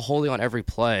 you can call holding on every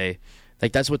play.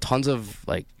 That's what tons of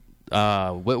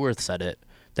Whitworth said it.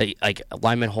 That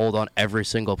linemen hold on every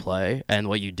single play, and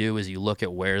what you do is you look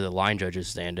at where the line judge is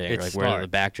standing, or where the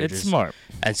back judge is. It's smart,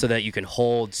 and so that you can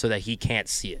hold, so that he can't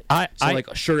see it.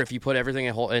 Sure, if you put everything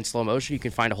in slow motion, you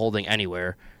can find a holding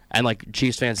anywhere, and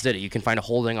Chiefs fans did it. You can find a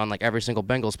holding on every single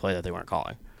Bengals play that they weren't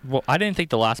calling. Well, I didn't think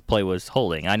the last play was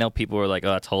holding. I know people were like,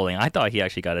 "Oh, it's holding." I thought he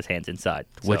actually got his hands inside.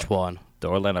 Which one? The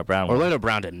Orlando Brown one. Orlando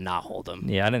Brown did not hold him.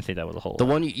 Yeah, I didn't think that was a hold. The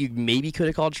one you maybe could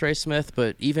have called Trey Smith,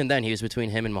 but even then, he was between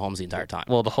him and Mahomes the entire time.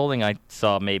 Well, the holding I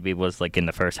saw maybe was in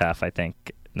the first half, I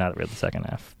think, not really the second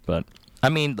half. But, I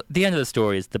mean, the end of the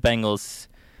story is the Bengals,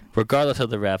 regardless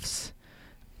of the refs,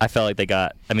 I felt like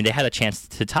they had a chance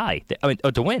to tie.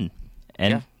 To win.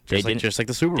 And just like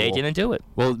the Super Bowl. They didn't do it.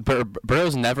 Well,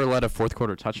 Burrow's never led a fourth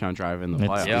quarter touchdown drive in the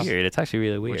playoffs. It's weird. It's actually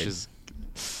really weird. Which is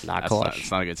Not clutch.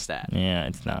 it's not a good stat. Yeah,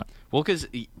 it's not. Well, because,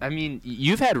 I mean,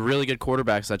 you've had really good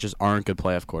quarterbacks that just aren't good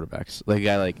playoff quarterbacks. Like a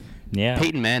guy like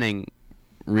Peyton Manning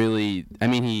really, I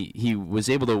mean, he was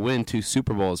able to win 2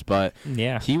 Super Bowls, but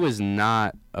he was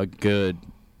not a good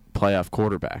playoff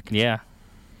quarterback. Yeah.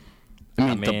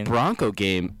 I mean the Bronco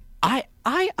game, I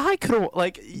could have,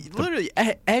 like, literally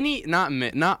any, not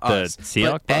us,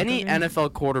 Seahawks but any game?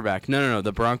 NFL quarterback. No,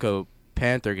 the Bronco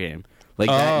Panther game. Like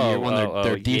that year when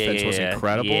their defense was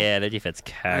incredible. Yeah, their defense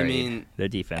carried. I mean, that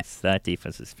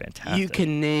defense is fantastic. You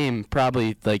can name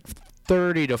probably like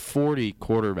 30 to 40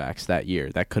 quarterbacks that year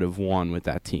that could have won with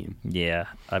that team. Yeah,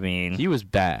 I mean, he was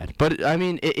bad, but I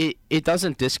mean, it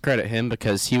doesn't discredit him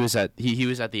because he was at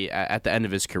the end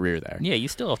of his career there. Yeah, you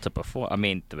still have to perform. I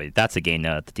mean, that's a game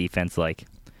that the defense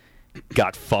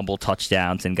got fumble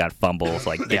touchdowns and got fumbles.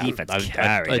 Like the defense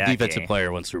carried a defensive game.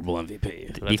 player wins Super Bowl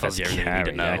MVP. The defense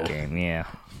carried that game. Yeah,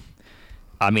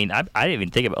 I mean, I didn't even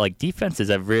think about defenses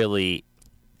have really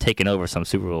taken over some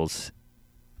Super Bowls,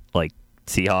 like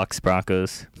Seahawks,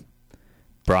 Broncos,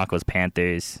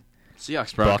 Panthers.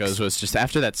 Seahawks, Broncos Bucks, was just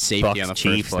after that safety Bucks, on the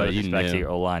Chiefs, first play. You back to knew.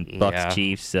 your O-line. Bucks,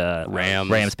 Chiefs,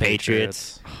 Rams,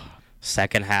 Patriots.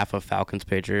 Second half of Falcons,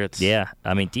 Patriots. Yeah,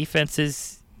 I mean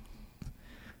defenses.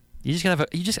 You just gotta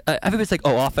have everybody's like,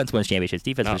 oh, offense wins championships,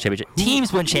 defense wins championships,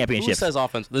 teams win championships. Who says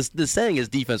offense? The saying is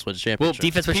defense wins championships. Well,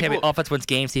 defense wins championships, offense wins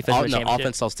games, defense wins championships.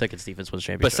 Offense sells tickets, defense wins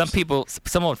But championships.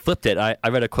 someone flipped it. I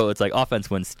read a quote. It's like offense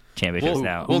wins championships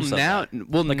now.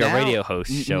 Like a radio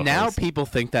host show. Now host. people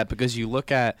think that because you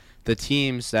look at the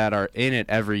teams that are in it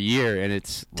every year, and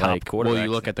it's Top like, well, you quarterbacks.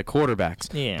 look at the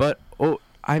quarterbacks. Yeah. But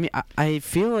I mean, I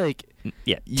feel like.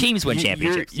 Yeah, teams win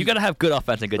championships. You got to have good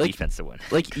offense and good defense to win.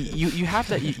 Like you have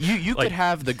to you could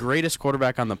have the greatest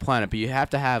quarterback on the planet, but you have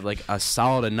to have like a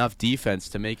solid enough defense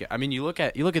to make it. I mean, you look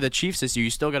at the Chiefs this year. You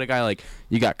still got a guy like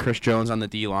you got Chris Jones on the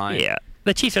D line. Yeah,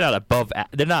 the Chiefs are not above.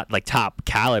 They're not like top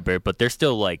caliber, but they're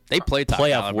still like they play top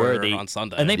playoff caliber worthy on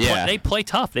Sunday, and they play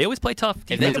tough. They always play tough.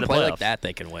 If they can play like that,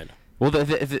 they can win. Well,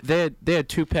 they had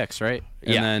 2 picks, right?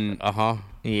 And then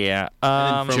Yeah.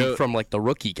 From like the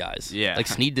rookie guys. Yeah. Like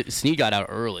Snead got out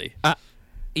early.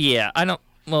 Yeah, I don't.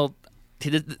 Well,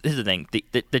 this is the thing.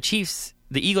 The Chiefs,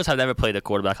 the Eagles have never played a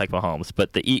quarterback like Mahomes,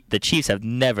 but the Chiefs have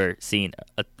never seen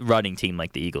a running team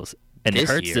like the Eagles. And This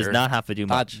Hurts year, does not have to do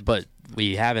much. But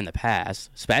we have in the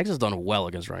past. Spags has done well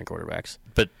against running quarterbacks.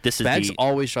 But this is Spags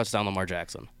always shuts down Lamar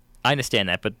Jackson. I understand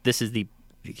that, but this is the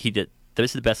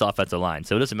best offensive line,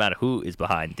 so it doesn't matter who is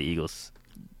behind the Eagles.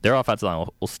 Their offensive line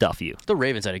will stuff you. The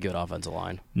Ravens had a good offensive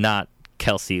line. Not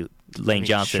Kelsey, Lane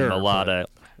Johnson, sure, Mulata,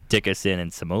 Dickerson,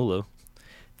 and Samulu.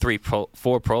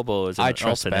 4 Pro Bowlers. I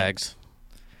trust alternate. Spags.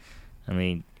 I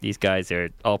mean, these guys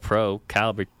are all pro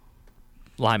caliber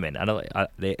linemen.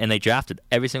 They drafted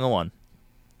every single one,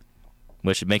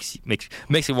 which makes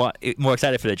me want more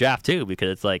excited for the draft too, because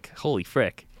it's like, holy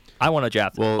frick, I want to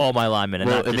draft all my linemen.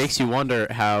 And it makes you wonder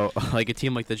how, like a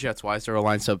team like the Jets, why is their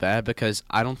line so bad? Because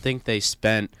I don't think they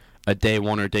spent a day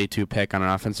 1 or day 2 pick on an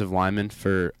offensive lineman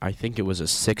for, I think it was a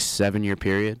 6-7 year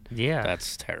period. Yeah,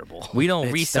 that's terrible. We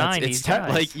don't re-sign these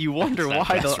guys. Like, you wonder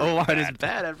why the O-line is bad.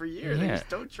 bad every year. They just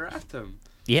don't draft them.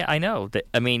 Yeah, I know.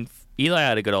 I mean, Eli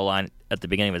had a good O-line at the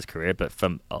beginning of his career, but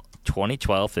from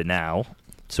 2012 to now,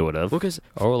 sort of, because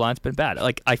O-line's been bad.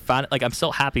 Like, I'm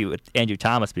so happy with Andrew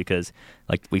Thomas because,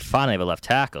 like, we finally have a left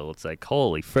tackle. It's like,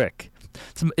 holy frick.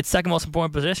 It's second most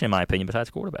important position, in my opinion,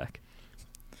 besides quarterback.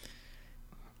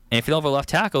 And if you don't have a left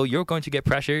tackle, you're going to get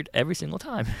pressured every single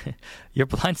time. Your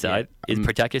blind side is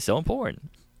protected so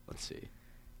important. Let's see.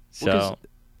 So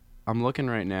I'm looking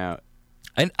right now.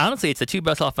 And honestly, it's the 2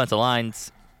 best offensive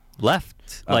lines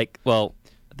left.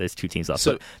 There's 2 teams left.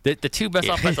 So the 2 best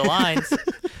offensive lines,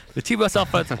 the 2 best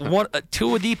offensive,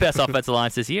 2 of the best offensive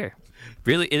lines this year.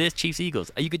 Really, it is Chiefs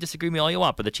Eagles. You could disagree with me all you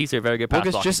want, but the Chiefs are a very good pass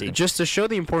blocking team. Just to show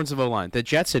the importance of O-line, the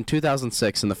Jets in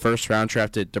 2006 in the first round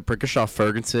drafted DeBrickashaw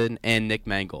Ferguson and Nick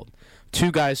Mangold,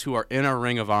 2 guys who are in our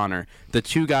ring of honor. The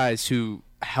 2 guys who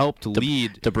helped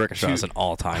lead DeBrickashaw is an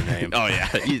all-time name. Oh yeah,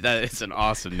 that is an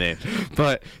awesome name.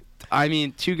 But I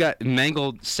mean, 2 guys,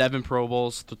 Mangold 7 Pro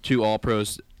Bowls, 2 All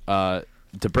Pros.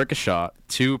 DeBrickashaw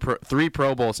 3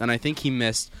 Pro Bowls, and I think he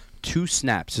missed 2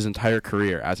 snaps his entire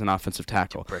career as an offensive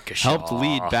tackle. Helped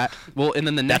lead back. Well, and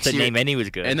then the next That's a year, name, and he was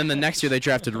good. And then the next year they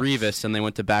drafted Revis, and they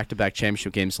went to back-to-back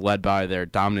championship games led by their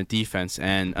dominant defense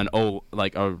and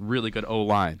a really good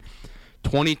O-line.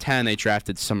 2010 they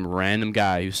drafted some random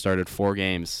guy who started 4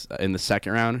 games in the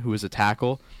second round who was a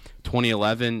tackle.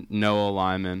 2011 no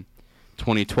O-lineman.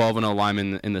 2012 an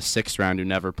O-lineman in the 6th round who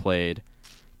never played.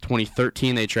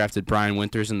 2013, they drafted Brian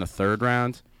Winters in the 3rd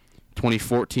round.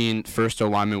 2014, first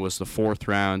O-lineman was the 4th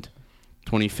round.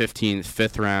 2015,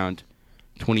 5th round.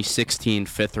 2016,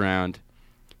 5th round.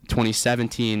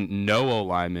 2017, no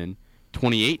O-lineman.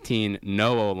 2018,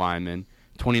 no O-lineman.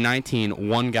 2019,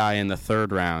 one guy in the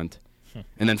 3rd round.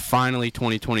 And then finally,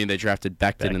 2020, they drafted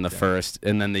Becton in the 1st.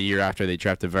 And then the year after, they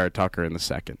drafted Vera Tucker in the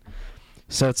 2nd.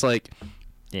 So it's like...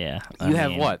 Yeah. You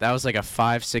have what? That was like a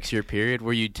 5-6 year period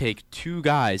where you'd take 2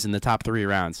 guys in the top 3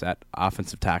 rounds at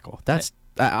offensive tackle. That's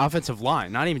offensive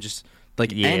line, not even just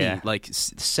like any, like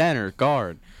center,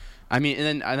 guard. I mean,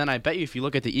 and then I bet you if you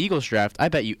look at the Eagles draft, I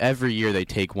bet you every year they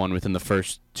take one within the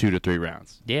first 2 to 3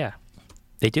 rounds. Yeah,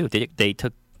 they do. They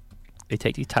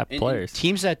take these top players.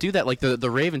 Teams that do that, like the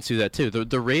Ravens do that too.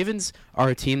 The Ravens are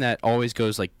a team that always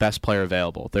goes like best player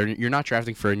available. You're not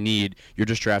drafting for a need. You're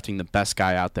just drafting the best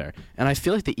guy out there. And I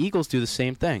feel like the Eagles do the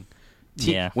same thing.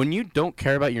 When you don't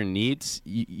care about your needs,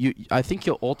 I think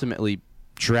you'll ultimately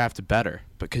draft better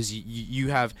because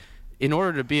you have, in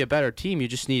order to be a better team, you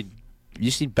just need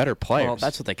better players. Well,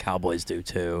 that's what the Cowboys do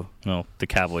too. Well, the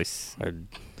Cowboys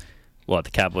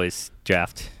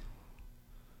draft.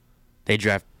 They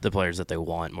draft the players that they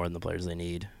want more than the players they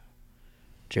need.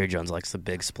 Jerry Jones likes the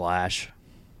big splash.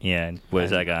 Yeah, and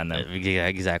where's that guy now? Yeah,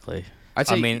 exactly. I'd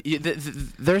say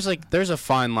there's a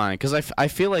fine line because I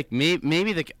feel like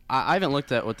maybe I haven't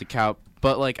looked at what the Cow,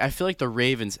 but like I feel like the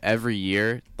Ravens every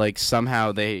year like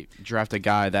somehow they draft a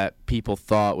guy that people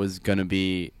thought was gonna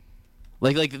be.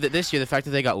 This year, the fact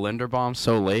that they got Linderbaum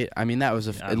so late, I mean, that was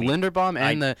Linderbaum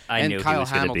and I knew Kyle he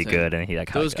was Hamilton. Going to be good, and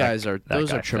those guys are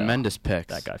tremendous picks.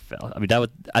 That guy fell. I mean,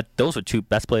 those were 2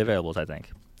 best play availables, I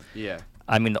think. Yeah.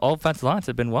 I mean, the offensive lines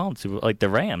have been well. Like the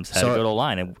Rams had a good old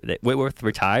line, and Whitworth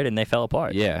retired, and they fell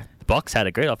apart. Yeah. The Bucs had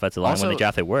a great offensive line when they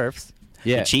drafted Wirfs.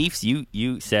 Yeah. The Chiefs,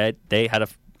 you said they had a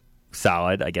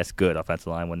solid, I guess, good offensive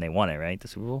line when they won it, right? The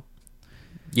Super Bowl.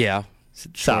 Yeah.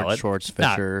 Solid. Shorts,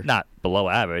 Fisher. Not below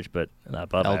average, but not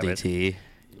above average. LDT.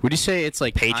 Would you say it's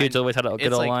like Patriots always had a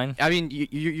good O-line? I mean,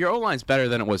 your O-line's better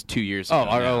than it was 2 years ago.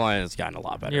 Our O-line has gotten a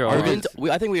lot better. I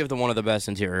think we have one of the best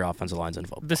interior offensive lines in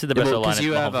football. This is the best O-line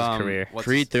in Mahomes' career.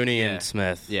 Creed, Thuney, and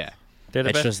Smith. Yeah.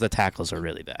 It's just the tackles are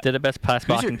really bad. They're the best pass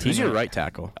blocking team. Who's your right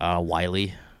tackle?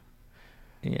 Wiley.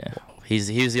 Yeah. He's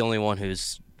the only one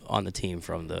who's on the team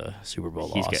from the Super Bowl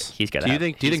loss. He's got. Do you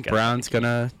think Brown's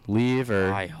gonna leave,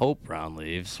 or I hope Brown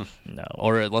leaves? No,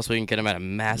 or unless we can get him at a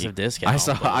massive discount.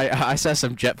 I saw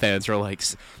some Jet fans were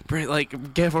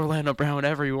like give Orlando Brown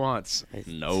whatever he wants.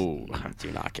 No,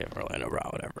 do not give Orlando Brown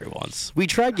whatever he wants. We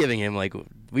tried giving him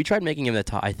we tried making him the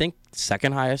top, I think,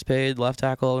 2nd highest paid left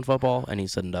tackle in football, and he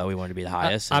said no, we wanted to be the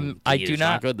highest. He's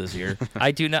not good this year.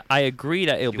 I do not. I agree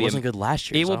that he wasn't good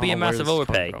last year. It will be a massive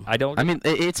overpay. I mean,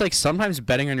 it's like sometimes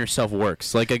betting on yourself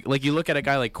works. Like you look at a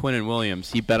guy like Quinnen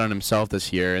Williams. He bet on himself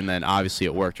this year, and then obviously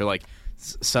it worked. Or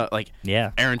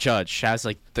Aaron Judge has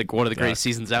one of the greatest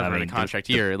seasons ever in a contract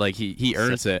year. Like he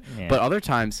earns it. Yeah. But other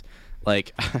times,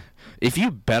 like if you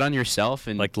bet on yourself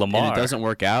and like Lamar, and it doesn't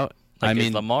work out.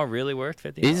 Is Lamar really worth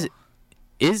 50?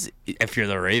 Is if you're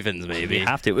the Ravens, maybe you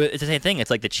have to. It's the same thing. It's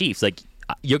like the Chiefs. Like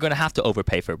you're going to have to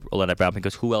overpay for Orlando Brown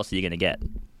because who else are you going to get?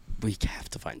 We have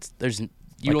to find.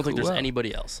 You don't think there's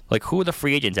anybody else? Like who are the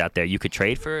free agents out there? You could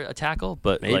trade for a tackle,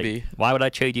 but maybe why would I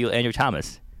trade you Andrew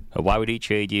Thomas? Or why would he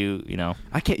trade you?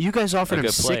 I can't. You guys offered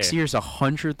him 6 years,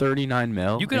 $139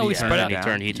 million. You can always spread it.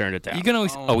 He turned it down. You can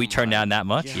always. He turned down that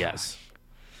much. Yeah. Yes.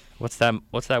 What's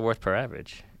that worth per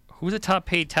average? Who's the top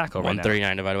paid tackle right now?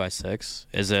 139 divided by 6.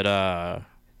 Is it I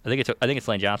think it's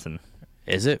Lane Johnson.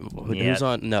 Is it? Who's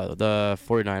on? No, the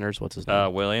 49ers. What's his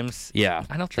name? Williams. Yeah,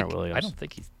 Trent Williams. I don't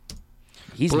think he's.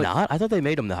 He's not. I thought they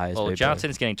made him the highest. Well,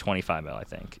 Johnson's getting $25 million, I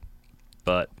think.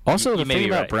 But also the thing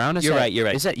about Brown is you're right.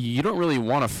 Is that you don't really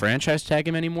want to franchise tag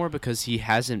him anymore because he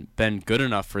hasn't been good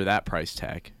enough for that price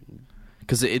tag.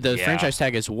 Because the franchise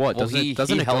tag is what? Well, he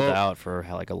held out for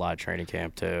a lot of training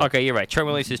camp too. Okay, you're right. Trent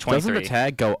Williams is 23. Doesn't the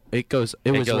tag go? It was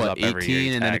what,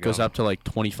 18, and then it goes up to like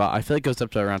 25. I feel like it goes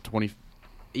up to around 20,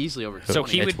 easily over 20. So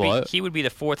he would be the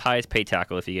 4th highest paid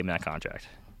tackle if you gave him that contract,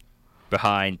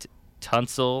 behind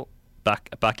Tunsil,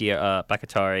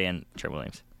 Bakatari, and Trent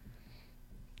Williams.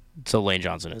 So Lane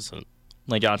Johnson isn't.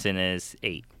 Lane Johnson is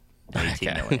 18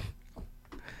 million.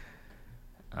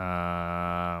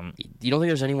 You don't think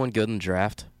there's anyone good in the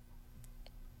draft?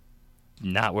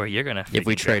 Not where you're gonna. If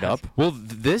we trade up. Well,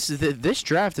 this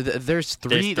draft, there's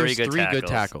three good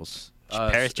tackles.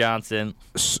 Paris Johnson,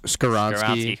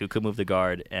 Skoronski, who could move the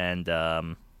guard, and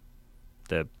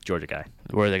the Georgia guy.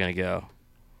 Where are they gonna go?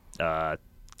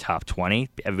 Top 20.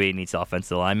 Everybody needs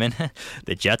offensive linemen.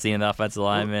 The Jets need an offensive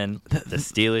lineman. The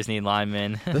Steelers need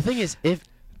linemen. The thing is, if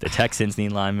The Texans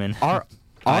need linemen.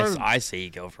 I say you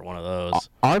go for one of those.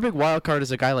 Our big wild card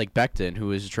is a guy like Becton, who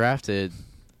was drafted,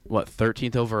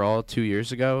 13th overall 2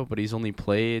 years ago, but he's only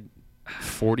played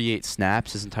 48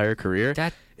 snaps his entire career.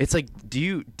 It's like,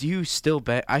 do you still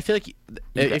bet? I feel like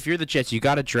if you're the Jets, you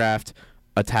got to draft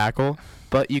a tackle,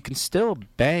 but you can still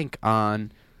bank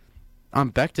on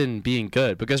Becton being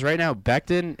good, because right now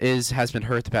Becton has been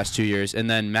hurt the past 2 years, and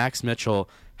then Max Mitchell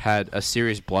had a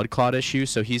serious blood clot issue,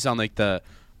 so he's on like the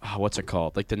what's it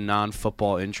called, like the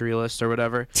non-football injury list or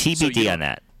whatever. TBD on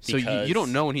that. So you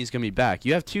don't know when he's going to be back.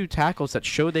 You have two tackles that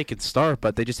show they could start,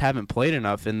 but they just haven't played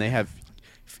enough, and they have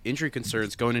injury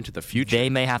concerns going into the future. They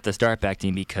may have to start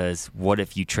Becton, because what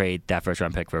if you trade that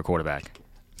first-round pick for a quarterback?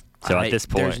 So at this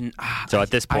point,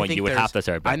 you would have to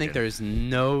start Becton. I think there's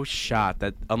no shot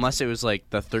that, unless it was like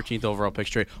the 13th overall pick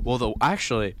straight. Well,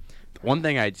 actually, one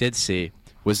thing I did see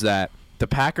was that the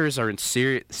Packers are in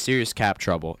serious cap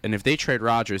trouble, and if they trade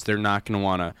Rodgers, they're not going to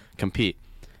want to compete.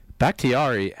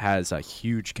 Bakhtiari has a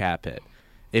huge cap hit.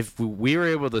 If we were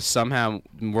able to somehow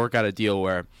work out a deal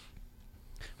where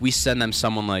we send them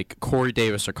someone like Corey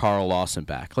Davis or Carl Lawson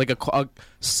back, like a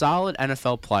solid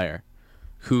NFL player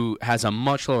who has a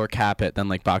much lower cap hit than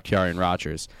like Bakhtiari and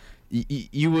Rodgers,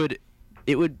 you'd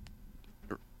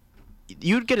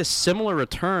get a similar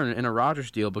return in a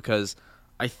Rodgers deal, because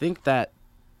I think that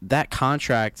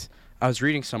contract, I was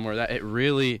reading somewhere that it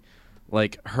really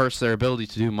like hurts their ability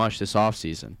to do much this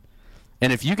offseason.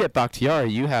 And if you get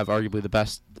Bakhtiari, you have arguably the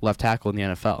best left tackle in the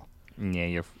NFL.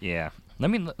 Yeah.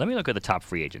 Let me look at the top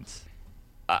free agents.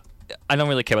 I don't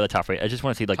really care about the top free. I just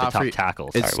want to see like the top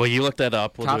tackles. All right, well, you look that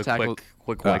up. We'll do a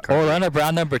quick white card. Orlando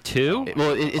Brown number 2.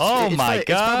 Well, it's my God!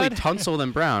 It's probably Tunsil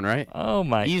than Brown, right? Oh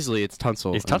my! Easily, it's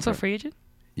Tunsil. Is Tunsil a free agent?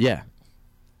 Yeah,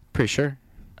 pretty sure.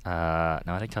 No,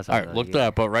 I think Tunsil. All right, look that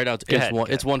up. But right out,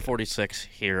 it's 146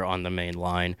 here on the main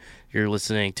line. You're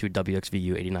listening to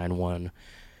WXVU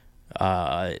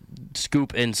 89.1,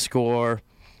 Scoop and Score,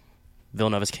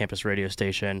 Villanova's campus radio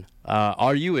station.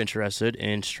 Are you interested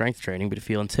in strength training but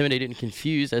feel intimidated and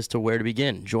confused as to where to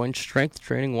begin? Join Strength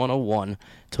Training 101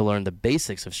 to learn the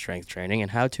basics of strength training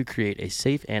and how to create a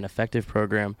safe and effective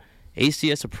program.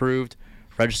 ACS approved.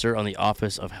 Register on the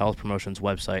Office of Health Promotions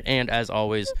website. And as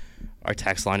always, our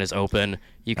text line is open.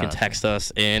 You can text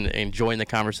us in and join the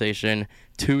conversation.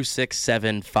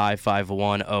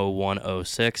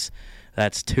 267-551-0106.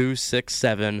 That's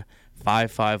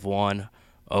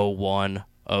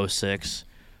 267-551-0106.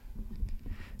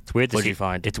 What did you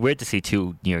find? It's weird to see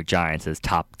 2 New York Giants as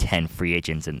top 10 free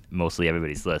agents in mostly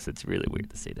everybody's list. It's really weird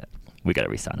to see that. We got to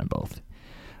re-sign them both.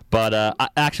 But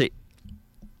actually,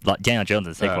 Daniel Jones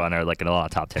and Saquon are like in a lot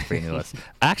of top 10 free agent lists.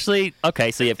 Actually,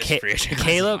 okay, so you have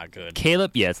Caleb.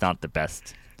 Caleb, yeah, it's not the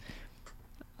best.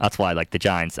 That's why, like the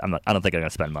Giants, I don't think they're going to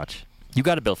spend much. You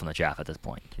got to build from the draft at this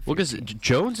point. Well, because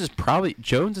Jones is going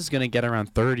to get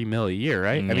around $30 million a year,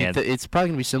 right? I mean, it's probably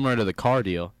going to be similar to the Carr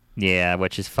deal. Yeah,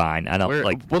 which is fine. I don't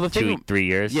the 2-3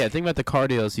 years. Yeah, the thing about the Carr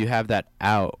deal is you have that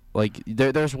out. Like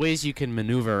there's ways you can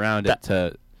maneuver around it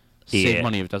to save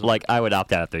money if it doesn't. Like I would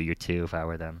opt out after year 2 if I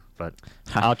were them, but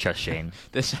I'll trust Shane.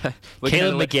 Caleb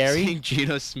McGarry, seeing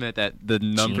Geno Smith at the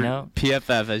number.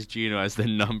 PFF has Geno as the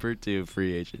number 2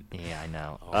 free agent. Yeah, I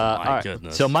know. My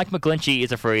goodness. So Mike McGlinchey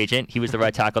is a free agent. He was the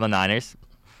right tackle on the Niners.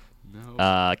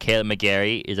 No. Caleb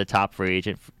McGarry is a top free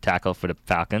agent tackle for the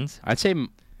Falcons. I'd say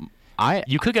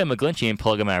you could get McGlinchey and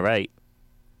plug him at right.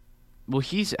 Well,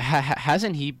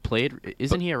 hasn't he played?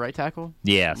 Isn't he a right tackle?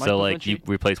 Yeah, so like you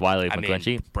replace Wiley with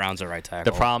McGlinchey. Brown's a right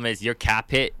tackle. The problem is your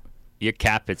cap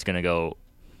hit's gonna go.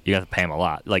 You have to pay him a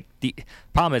lot. Like the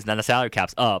problem is now the salary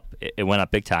cap's up. It went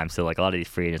up big time. So like a lot of these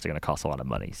free agents are gonna cost a lot of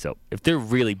money. So if they're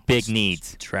really big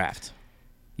needs, draft.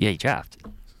 Yeah, you draft.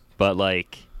 But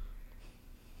like,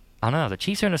 I don't know. The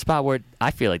Chiefs are in a spot where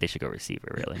I feel like they should go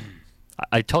receiver. Really,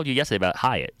 I told you yesterday about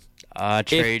Hyatt.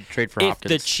 Trade for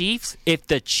Hopkins.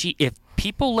 If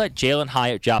people let Jalen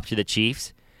Hyatt drop to the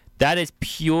Chiefs, that is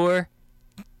pure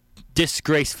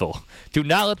disgraceful. Do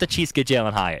not let the Chiefs get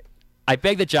Jalen Hyatt. I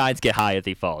beg the Giants get Hyatt if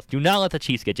he falls. Do not let the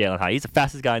Chiefs get Jalen Hyatt. He's the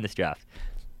fastest guy in this draft.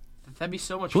 That'd be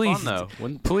so much fun, though.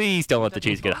 Please don't let the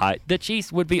Chiefs get Hyatt. The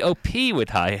Chiefs would be OP with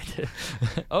Hyatt.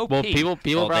 OP. Well, people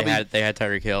probably they had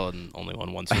Tyreek Hill and only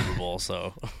won 1 Super Bowl,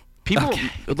 so. People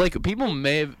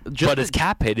may have but his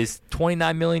cap hit is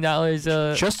 $29 million.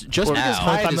 Just because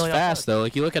Hyatt is fast though,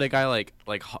 like you look at a guy like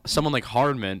someone like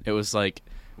Hardman, it was like,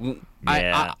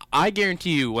 I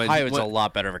guarantee you Hyatt's a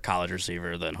lot better of a college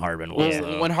receiver than Hardman was.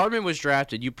 When Hardman was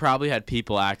drafted, you probably had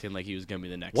people acting like he was going to be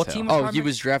the next. What team? He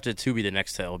was drafted to be the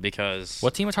next Hill because.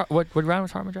 What team was what round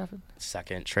was Hardman drafted?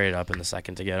 Second, traded up in the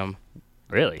second to get him.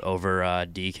 Really? Over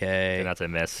DK. And that's a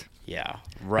miss. Yeah,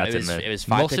 right. That's It was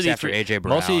 5 picks after A.J.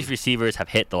 Brown. Most of these receivers have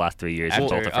hit the last 3 years. in both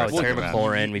the first Terry and second round.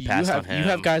 McLaurin, we passed on him. You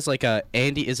have guys like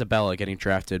Andy Isabella getting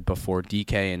drafted before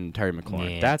DK and Terry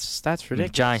McLaurin. Yeah. That's The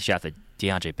ridiculous. Giants drafted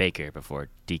DeAndre Baker before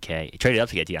DK. He traded up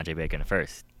to get DeAndre Baker in the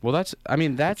first Well, that's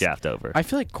draft over. I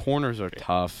feel like corners are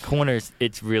tough. Corners,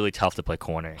 it's really tough to play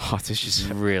corner. Oh, this is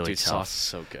really dude, tough. Sauce is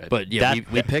so good. But yeah,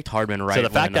 That- we picked Hardman right. So the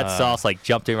fact when, that Sauce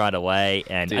jumped in right away,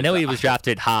 and Dude, I know he was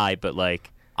drafted high, but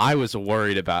I was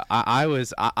worried about. I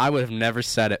would have never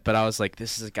said it, but I was like,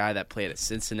 this is a guy that played at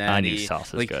Cincinnati. I knew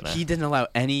Sauce was like gonna. he didn't allow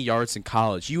any yards in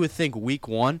college. You would think week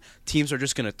 1 teams are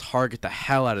just going to target the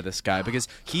hell out of this guy because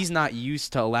he's not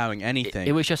used to allowing anything.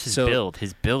 it was just his So build.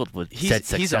 His build was He's said a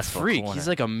successful freak. corner. He's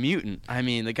like a mutant. I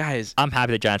mean, the guy is. I'm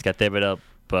happy the Giants got Thibodeau,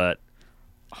 but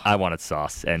I wanted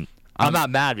Sauce, and I'm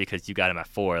not mad because you got him at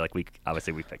 4. Like we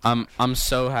picked. I'm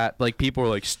so happy. Like people are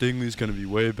like Stingley's going to be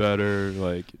way better.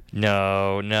 Like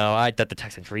No, I thought the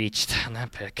Texans reached on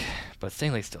that pick, but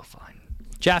Stingley's still fine.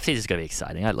 Draft season is gonna be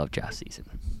exciting. I love draft season.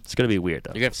 It's gonna be weird though.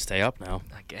 you're gonna have to stay up now.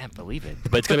 I can't believe it,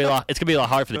 but it's gonna be a lot. It's gonna be a lot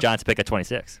hard for the Giants to pick at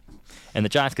 26, and the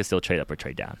Giants can still trade up or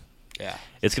trade down. Yeah.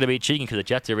 It's gonna be cheating because the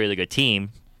Jets are a really good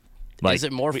team. Is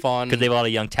it more fun? Because they have a lot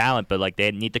of young talent, but like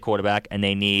they need the quarterback, and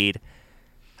they need.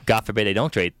 God forbid they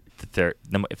don't trade the third.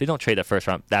 If they don't trade that first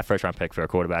round pick for a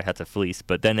quarterback, that's a fleece.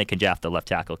 But then they can draft the left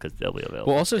tackle because they'll be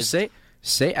available. well, also say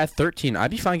at 13,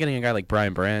 I'd be fine getting a guy like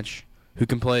Brian Branch. Who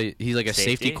can play? He's like a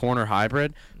safety corner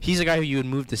hybrid. He's a guy who you would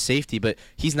move to safety, but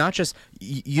he's not just.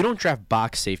 You don't draft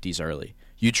box safeties early.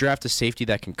 You draft a safety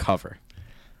that can cover.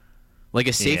 Like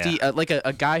a safety, Yeah. like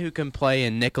a guy who can play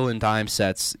in nickel and dime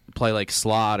sets, play like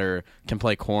slot or can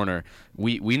play corner.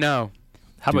 We know.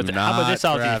 How about this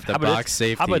offseason? The box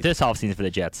safety. How about this offseason for the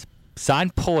Jets? Sign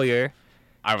Poyer.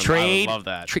 I would love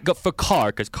that. Go for Carr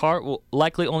because Carr will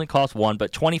likely only cost 1,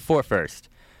 but 24 first.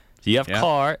 So you have Yeah.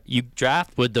 Carr. You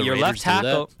draft Would the your Raiders left do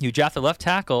tackle. that? You draft the left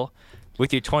tackle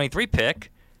with your 23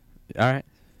 pick. All right.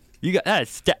 You got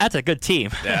that's a good team.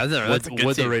 Yeah,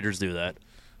 Would the Raiders do that?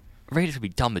 Raiders would be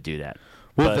dumb to do that.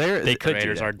 Well, But they could.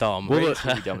 Raiders do that. are dumb. Well, Raiders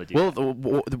would be dumb to do Well,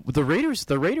 that. the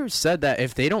Raiders said that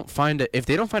if they don't find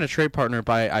a trade partner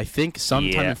by I think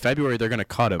sometime Yeah. in February, they're going to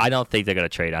cut him. I don't think they're gonna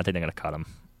trade. I think they're gonna cut him.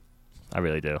 I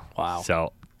really do. Wow.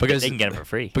 So Because they can get him for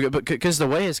free. because the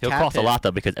way his He'll cap cost a hit- lot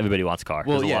though because everybody wants Carr.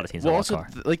 Well, There's yeah. a lot of teams well, that also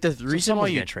want Carr. like the reason why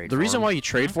someone's you gonna trade the for reason him. why you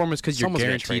trade for him is because you're Someone's gonna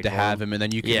guaranteed trade to for have him. him, and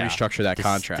then you can Yeah. restructure that The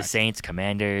contract. Saints,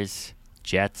 Commanders,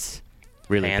 Jets,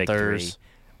 really big Panthers. 3.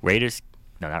 Raiders,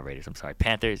 no, not Raiders. I'm sorry,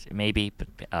 Panthers maybe,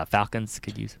 but Falcons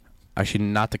could use. Actually,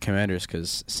 not the Commanders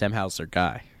because Sam Howell's their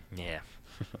guy. Yeah.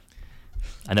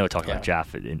 I know we're talking about Yeah.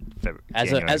 draft in February.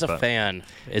 As a fan,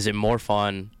 is it more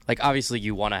fun? Like obviously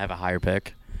you want to have a higher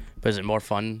pick, but is it more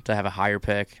fun to have a higher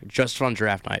pick just on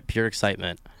draft night, pure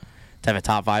excitement, to have a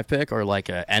top 5 pick or like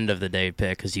a end of the day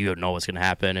pick because you don't know what's going to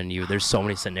happen and there's so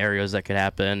many scenarios that could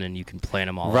happen and you can plan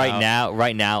them all Right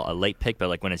out. now, a late pick, but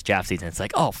like when it's draft season, it's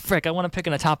like, oh frick, I want to pick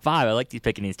in the top 5. I like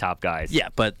picking these top guys. Yeah,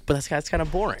 but that's kind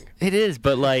of boring. It is,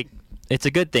 but like, it's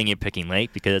a good thing you're picking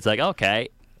late because it's like, okay,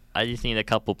 I just need a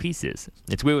couple pieces.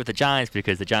 It's weird with the Giants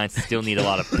because the Giants still need a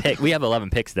lot of pick. We have 11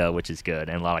 picks though, which is good,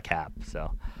 and a lot of cap,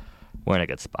 so we're in a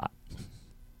good spot.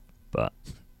 But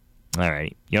all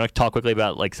right, you want to talk quickly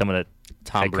about like some of the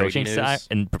Tom head Brady coaching news. side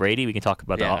and Brady? We can talk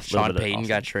about Yeah, the Sean Payton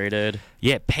got traded.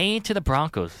 Yeah, Payton to the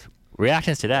Broncos.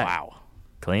 Reactions to that? Wow.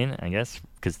 Clean, I guess,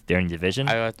 because they're in division.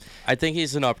 I think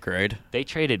he's an upgrade. They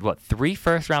traded what 3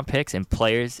 first-round picks and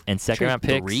players and second-round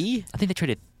picks. 3? I think they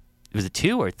traded. Was it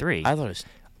 2 or 3? I thought it was.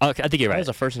 Okay, I think you're That right. was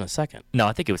a first and a second. No,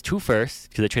 I think it was 2 firsts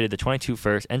because they traded the 22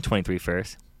 first and 23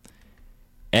 first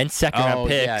and second-round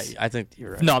picks. yeah, I think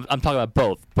you're right. No, I'm talking about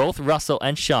both. Both Russell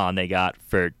and Sean they got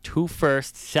for 2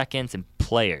 firsts, seconds, and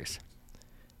players.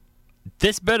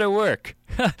 This better work.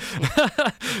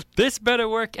 This better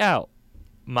work out.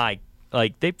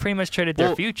 They pretty much traded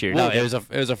their future. No, it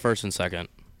was a first and second.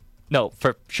 No,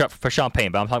 for Sean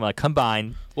Payton, but I'm talking about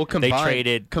combined. Well, they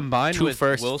traded combined 2 with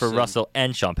firsts for Wilson. Russell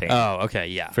and Sean Payton. Oh, okay,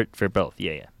 yeah. For both,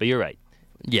 yeah. But you're right.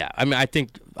 Yeah, I mean, I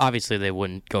think obviously they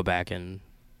wouldn't go back and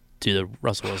do the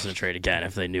Russell Wilson trade again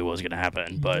if they knew what was going to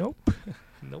happen. But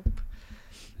Nope.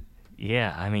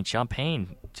 Yeah, I mean, Sean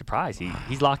Payton, surprised.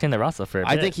 He's locked into Russell for a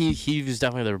bit. I think he was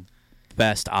definitely their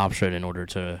best option in order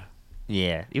to.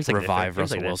 Yeah, he was like revive he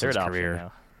was Russell their Wilson's third option career.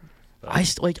 now.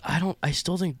 I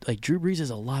still think like Drew Brees is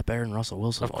a lot better than Russell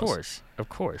Wilson. Of was.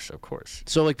 course.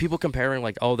 So like people comparing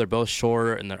like, oh, they're both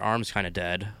short and their arms kind of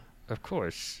dead. Of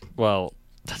course. Well,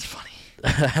 that's funny.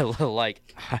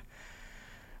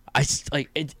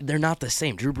 They're not the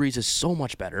same. Drew Brees is so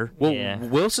much better. Well, Yeah.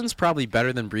 Wilson's probably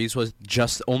better than Breeze was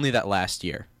just only that last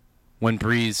year. when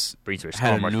Breeze Breeze were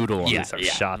had a scoring noodle on Yeah, his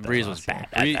shot. Breeze was bad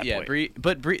at Bree, that yeah, point.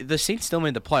 but the Saints still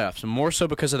made the playoffs, more so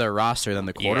because of their roster than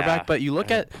the quarterback. Yeah. But you look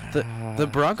at the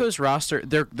Broncos roster;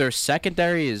 their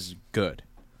secondary is good.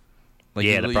 Like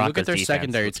Yeah, you the look Broncos at their defense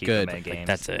secondary; will it's keep them good. in games.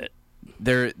 That's it.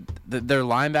 Their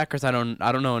linebackers, I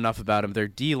don't know enough about them. Their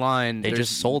D line, They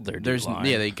just sold their there's D-line.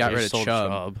 yeah, they got rid of just sold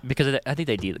Chubb. Because I think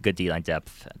they good D-line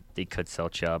depth. They could sell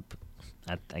Chubb,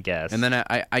 I guess. And then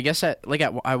I guess at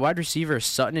wide receiver,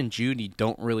 Sutton and Judy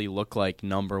don't really look like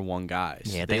number one guys.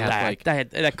 Yeah, they they have lack-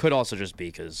 like that could also just be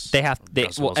because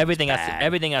everything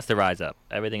has to rise up.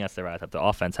 Everything has to rise up. The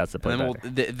offense has to play and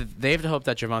then better. they have to hope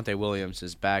that Javonte Williams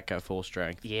is back at full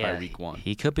strength by week 1.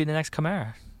 He could be the next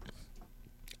Kamara.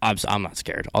 I'm not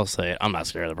scared. I'll say it. I'm not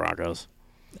scared of the Broncos.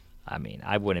 I mean,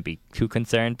 I wouldn't be too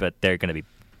concerned, but they're going to be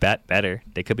better.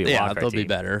 They could be a Yeah, wild card they'll team. be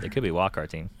better. They could be a wild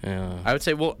card team. Yeah. I would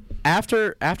say, well,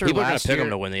 after People are going last to pick year, them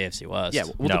to win the AFC West. yeah,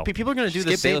 well, No. people are going to do the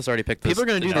Skip same. Bayless already picked People are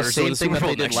going to do the Chargers to same win the thing Super that Bowl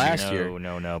they did next last year. year.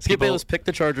 No. Skip Bayless picked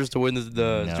the Chargers to win the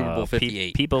Super Bowl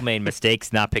 58. People made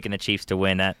mistakes not picking the Chiefs to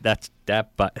win.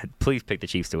 But please pick the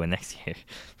Chiefs to win next year.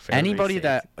 For Anybody everybody's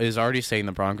that is already saying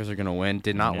the Broncos are going to win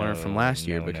did not learn from last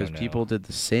year because people did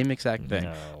the same exact sake. thing.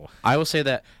 No. I will say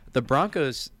that the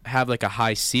Broncos have like a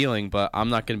high ceiling, but I'm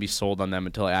not going to be sold on them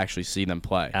until I actually see them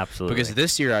play. Absolutely. Because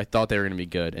this year I thought they were going to be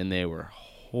good, and they were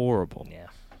horrible. Yeah.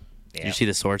 Did you see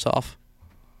the swords off?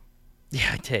 Yeah,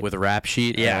 I did. With Rap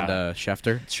Sheet Yeah. and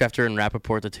Schefter. Schefter and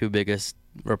Rappaport, the two biggest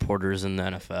reporters in the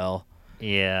NFL.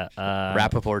 Yeah.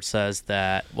 Rappaport says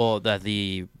that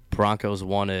the Broncos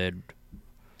wanted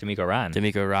D'Amico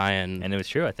Ryan. And it was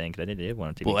true, I think. They did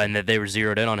want to. Well, and that they were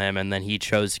zeroed in on him, and then he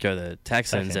chose to go to the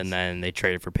Texans, Texans. and then they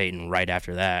traded for Peyton right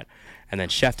after that. And then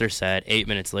Schefter said 8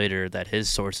 minutes later that his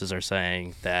sources are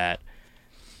saying that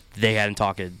they hadn't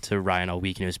talked to Ryan all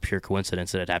week, and it was pure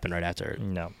coincidence that it happened right after.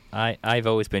 No. I've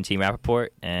always been Team Rappaport.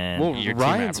 And Well, Your team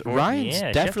Ryan's Rappaport?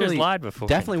 Yeah, definitely Schefter's lied before.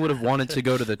 definitely would have wanted to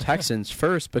go to the Texans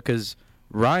first because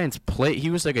Ryan's play. He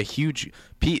was like a huge.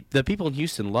 The people in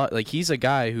Houston like he's a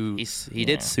guy who. He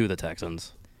did sue the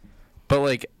Texans. But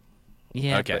like,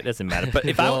 Yeah, Okay. but it doesn't matter. But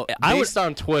if well, I would, based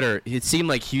on Twitter, it seemed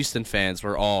like Houston fans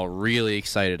were all really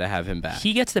excited to have him back.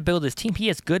 he gets to build his team. He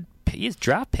has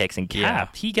draft picks and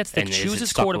cap. He gets to And choose is his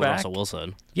stuck with quarterback. Russell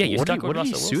Wilson. Yeah, you're what stuck did, with what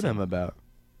did Russell he sue Wilson. them about?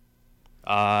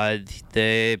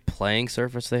 The playing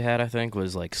surface they had, I think,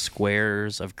 was like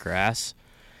squares of grass,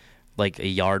 like a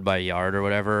yard by yard or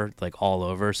whatever, like all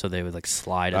over. So they would like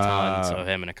slide a ton. So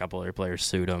him and a couple other players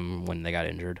sued him when they got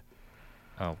injured.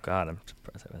 Oh God, I'm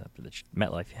surprised that happened to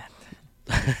MetLife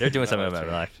yet. They're doing something about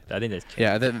MetLife. I think that's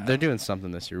Yeah, they're doing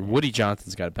something this year. Woody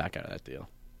Johnson's got to back out of that deal.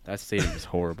 That stadium is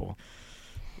horrible.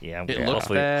 Yeah, It looks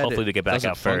hopefully, bad. Hopefully we get back doesn't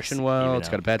out first. function well. even It's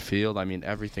though got a bad field. I mean,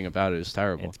 everything about it is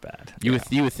terrible. It's bad. You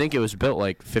would think it was built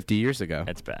like 50 years ago.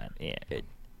 It's bad. Yeah.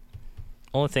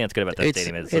 Only thing that's good about that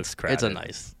stadium is it looks crowded. It's a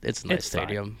nice It's fine.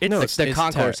 stadium. It's- No, the it's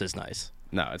concourse is nice.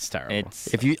 No, it's terrible. It's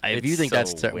If you it's think so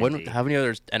that's windy. how many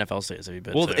other NFL stadiums have you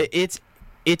been well, to?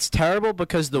 it's terrible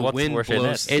because the What's wind worse than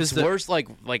blows. this? It's worse like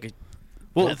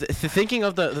Well, thinking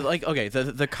of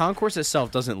the concourse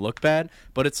itself doesn't look bad,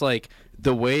 but it's like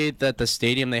the way that the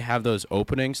stadium they have those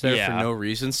openings there for Yeah. no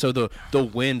reason. So the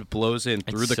wind blows in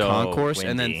through the so concourse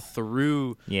and then windy.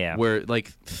 through Yeah.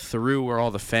 through where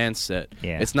all the fans sit.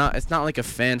 Yeah. It's not like a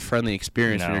fan friendly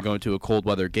experience when No. you're going to a cold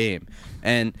weather game.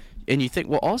 And you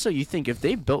think if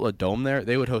they built a dome there,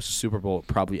 they would host a Super Bowl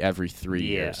probably every 3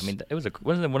 years. I mean,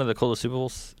 wasn't it one of the coldest Super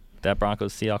Bowls that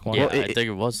Broncos Seahawks won? yeah, Well, I think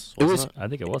it was. it wasn't was- I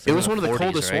think it was. it was one of the 40s,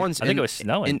 coldest right? ones. I think and- it was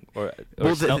snowing.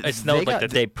 and- It snowed like the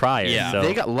day prior. Yeah. so.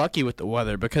 They got lucky with the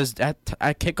weather because at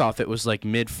kickoff it was like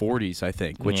mid 40s, I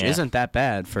think, which Yeah. isn't that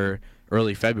bad for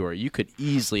early February. You could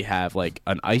easily have like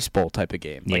an ice bowl type of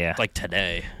game. Yeah. like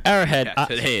today. Arrowhead. Yeah,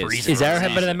 today is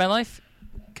Arrowhead better than MetLife?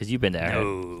 Because you've been to Arrowhead.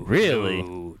 No, Really?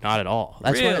 no, not at all.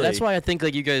 That's Really? why I think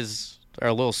like you guys are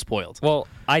a little spoiled. Well,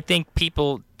 I think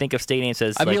people think of stadiums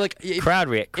as I mean, like, if- crowd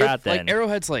then. Like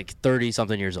Arrowhead's like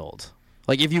 30-something years old.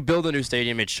 Like if you build a new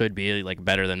stadium, it should be like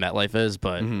better than MetLife is.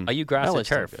 But Are you grass or MetLife's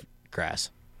still turf? good. Grass.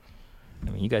 I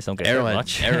mean, you guys don't get that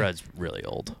much. Arrowhead's really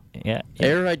old. yeah.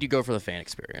 Arrowhead, you go for the fan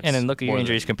experience. And then look at your more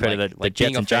injuries than- compared to the being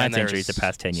Jets a and fan Giants there injuries the is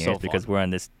past 10 years so because fun. we're on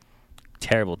this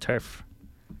terrible turf.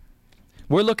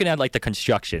 We're looking at like the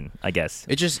construction, I guess.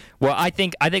 It just Well, I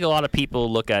think a lot of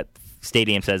people look at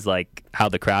stadiums as like how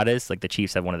the crowd is. Like the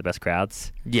Chiefs have one of the best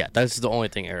crowds. Yeah, that's the only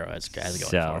thing Arrowhead has going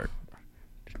So, for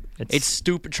it. It's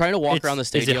stupid trying to walk It's- around the is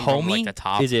it stadium from homey? like the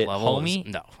top Is it level. homey?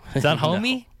 No, Is that No.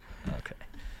 homey? Okay.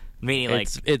 Meaning like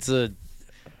it's a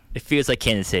it feels like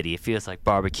Kansas City. It feels like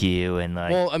barbecue and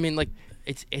like well, I mean, like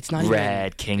it's not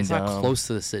Red even, It's not Kingdom. close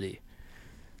to the city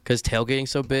because tailgating's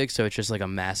so big, so it's just like a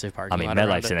massive parking lot.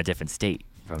 MetLife's in a different state.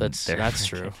 That's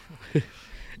true.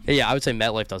 Yeah, I would say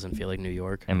MetLife doesn't feel like New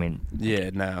York.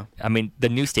 Yeah, no. The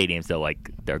new stadiums though,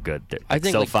 they're good. I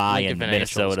think SoFi and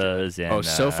Minnesota's and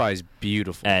SoFi's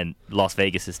beautiful. and Las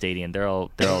Vegas' stadium. They're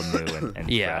all new and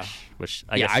fresh. Which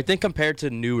I guess, I think compared to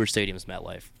newer stadiums,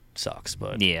 MetLife sucks.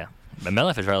 But but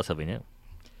MetLife is relatively new.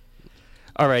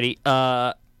 Alrighty.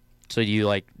 So you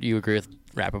agree with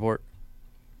Rappaport?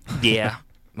 Yeah.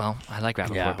 Well, I like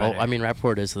Rappaport. Yeah. better. Well, I mean,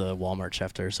 Rappaport is the Walmart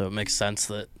Schefter, so it makes sense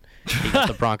that he got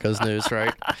the Broncos news,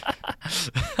 right?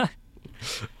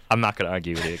 I'm not going to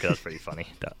argue with you because that's pretty funny.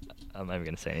 I'm not even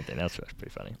going to say anything else. That's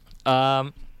pretty funny.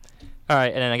 All right,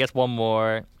 and then I guess one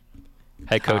more.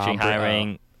 Head coaching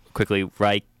hiring. Quickly,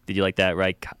 Reich. Did you like that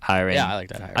Reich hiring? Yeah, I like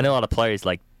that hiring. I know a lot of players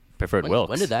preferred Wilkes.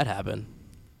 When did that happen?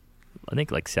 I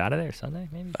think Saturday or Sunday,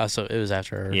 maybe. So it was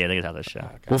after. Yeah, I think it's after the show.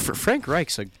 Okay. Well, Frank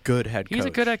Reich's a good head coach. He's a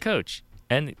good head coach,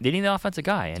 and they need an offensive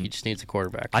guy. And He just needs a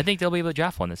quarterback. I think they'll be able to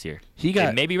draft one this year. He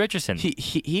got maybe Richardson.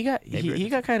 He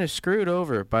got kind of screwed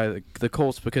over by the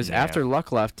Colts because Yeah. after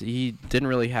Luck left, he didn't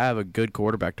really have a good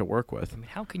quarterback to work with. I mean,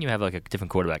 how can you have a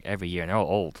different quarterback every year and they're all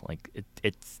old?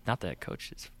 It's not that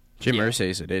coach. Jim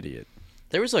Irsay's an idiot.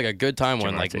 There was a good time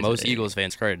when Jim Irsay's most an idiot. Eagles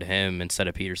fans credited him instead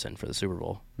of Peterson for the Super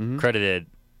Bowl. Credited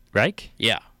Reich.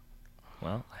 Yeah.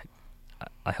 Well,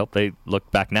 I hope they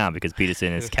look back now because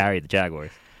Peterson has carried the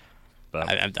Jaguars. But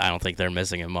I don't think they're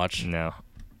missing him much. no.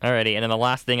 Alrighty, and then the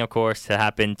last thing, of course, that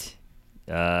happened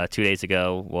 2 days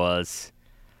ago was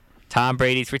Tom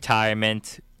Brady's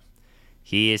retirement.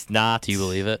 He is not. Do you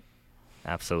believe it?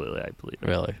 Absolutely, I believe it.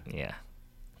 Really? Yeah.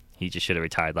 He just should have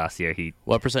retired last year.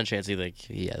 What % chance do you think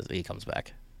he comes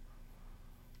back?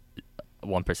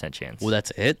 1% chance. Well,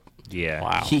 that's it? Yeah.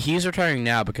 Wow. He's retiring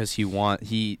now because he wants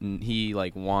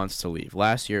to leave.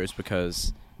 Last year it was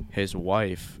because his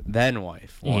then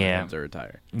wife wanted him to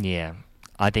retire. Yeah.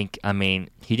 I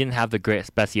he didn't have the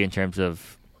best year in terms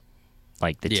of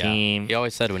the team. He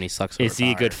always said when he sucks, he'll Is he a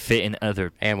retire. good fit in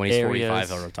other And when he's areas? 45,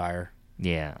 he'll retire.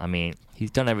 Yeah,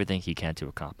 he's done everything he can to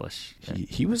accomplish.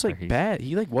 He was bad.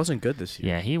 He wasn't good this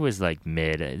year. Yeah, he was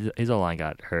mid. His O-line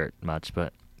got hurt much,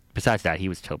 but besides that, he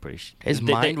was still pretty. His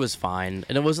mind was fine,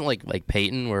 and it wasn't like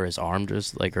Peyton, where his arm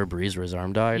just or Breeze, where his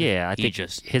arm died. Yeah, I he think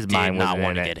just his did mind not wasn't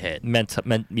want to in get hit.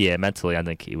 Mentally, I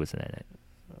think he wasn't in it,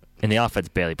 and the offense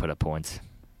barely put up points.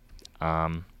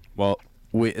 Well,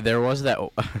 there was that.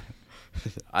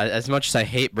 As much as I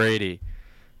hate Brady,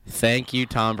 thank you,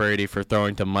 Tom Brady, for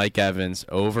throwing to Mike Evans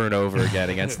over and over again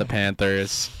against the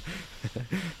Panthers.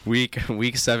 Week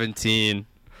 17.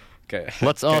 Okay.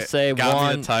 Let's all say got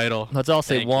one me the title. Let's all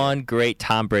say Thank one you. great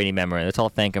Tom Brady memory. Let's all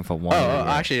thank him for one.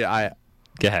 Actually,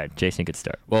 Go ahead, Jason. Could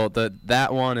start. Well,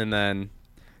 that one, and then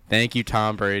thank you,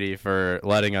 Tom Brady, for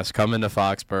letting us come into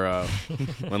Foxborough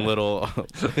when little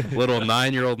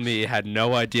 9-year-old me had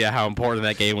no idea how important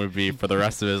that game would be for the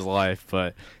rest of his life.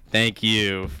 But thank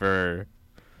you for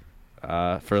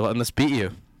letting us beat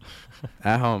you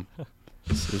at home.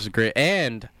 It was great.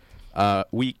 And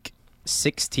week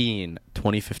 16,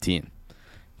 2015.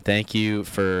 Thank you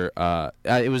for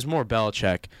it was more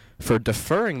Belichick for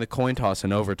deferring the coin toss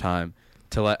in overtime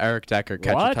to let Eric Decker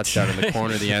catch a touchdown in the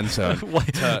corner of the end zone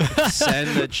to send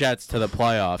the Jets to the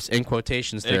playoffs, in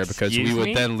quotations there, because we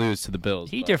would then lose to the Bills.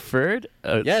 He deferred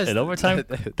Yes. an overtime.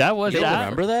 That was You that.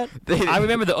 remember that? I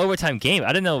remember the overtime game. I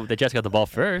didn't know the Jets got the ball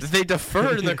first. They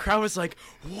deferred, and the crowd was like,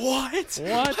 what?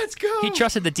 What? Let's go. He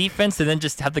trusted the defense and then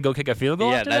just had to go kick a field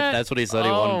goal. Yeah, after that? that's what he said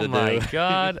he wanted to do. Oh my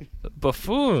God,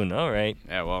 buffoon! All right,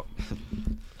 Yeah, well.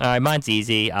 all right. Mine's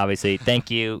easy. Obviously, thank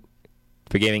you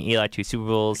for giving Eli 2 Super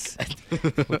Bowls.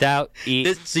 Without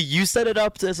So you set it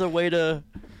up as a way to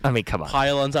come on.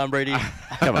 pile on Tom Brady?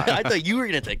 Come on. I thought you were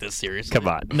going to take this seriously. Come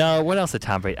on. No, what else did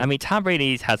Tom Brady? Tom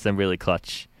Brady's had some really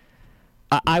clutch.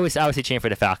 I was obviously cheering for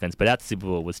the Falcons, but that Super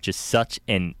Bowl was just such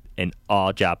an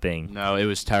awe-dropping. No, it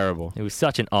was terrible. It was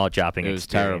such an awe-dropping It was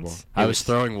experience. terrible. I was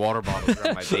throwing water bottles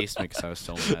around my basement because I was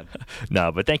so mad.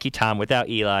 No, but thank you, Tom. Without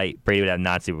Eli, Brady would have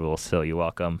 9 Super Bowls, so you're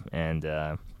welcome. And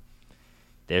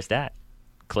there's that.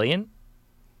 Clayton?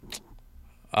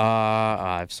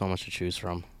 I have so much to choose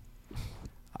from.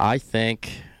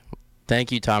 Thank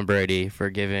you, Tom Brady, for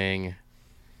giving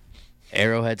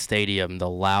Arrowhead Stadium the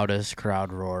loudest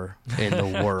crowd roar in the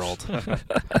world.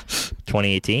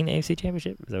 2018 AFC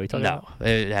Championship? Is that what you're talking about? No,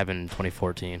 it happened in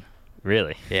 2014.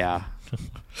 Really? Yeah.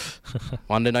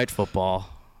 Monday Night Football.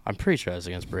 I'm pretty sure that was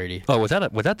against Brady. Oh, was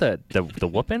that the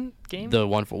whooping game? There are a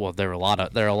lot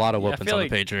of Yeah, I whoopings feel on like-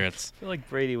 the Patriots. I feel like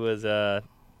Brady was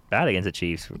bad against the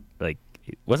Chiefs.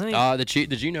 Wasn't he?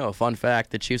 Did you know a fun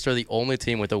fact? The Chiefs are the only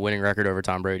team with a winning record over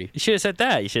Tom Brady. You should have said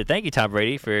that. You should thank you, Tom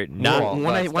Brady, for not.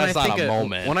 Well, that's not a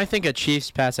moment. When I think of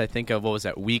Chiefs pass, I think of, what was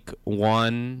that, week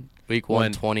 1? Week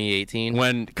 1, 2018.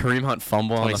 When Kareem Hunt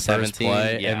fumbled on the first 2017,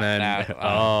 play, yeah, and then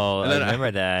I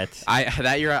remember that.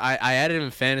 That year I added him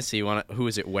in fantasy when who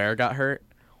was it? Ware got hurt,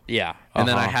 Yeah. and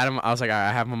then I had him. I was like,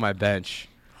 I have him on my bench.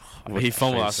 He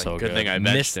fumbled. I was so like, good good. thing I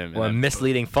benched him. What a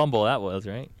misleading fumble that was,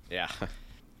 right? Yeah.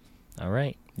 All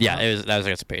right. Yeah, that was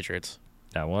against the Patriots.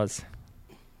 That was.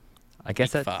 I guess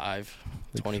Week that 5,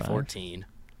 2014.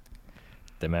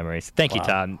 the memories. Thank you, Wow.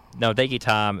 Tom. No, thank you,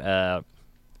 Tom.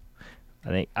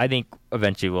 I think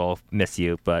eventually we'll miss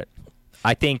you, but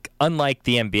I think unlike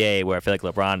the NBA, where I feel like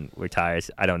LeBron retires,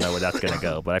 I don't know where that's going to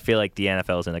go. But I feel like the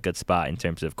NFL is in a good spot in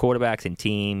terms of quarterbacks and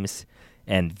teams,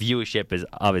 and viewership is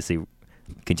obviously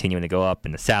continuing to go up,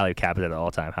 and the salary cap is at an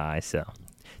all-time high. So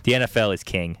the NFL is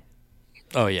king.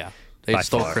 Oh, yeah. They By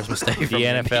stole far. Christmas Day The from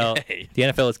NFL. NBA. The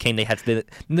NFL is king. They had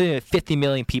 50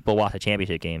 million people watch the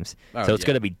championship games, Oh, so it's yeah.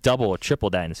 going to be double or triple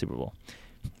that in the Super Bowl.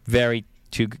 Very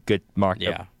two good market.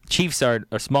 Yeah. Chiefs are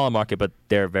a smaller market, but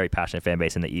they're a very passionate fan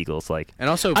base, and the Eagles, like, And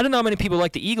also, I don't know how many people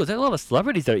like the Eagles. There's a lot of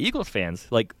celebrities that are Eagles fans.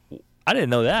 Like, I didn't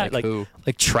know that. Like who?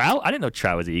 Like Trout. I didn't know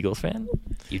Trout was an Eagles fan.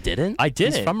 You didn't? I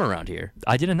didn't. He's from around here.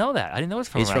 I didn't know that. I didn't know it was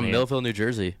from He's around from here. Millville, New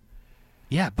Jersey.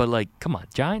 Yeah, but like, come on,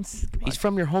 Giants. Come He's on.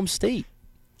 from your home state.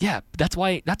 Yeah, that's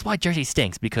why Jersey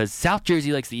stinks, because South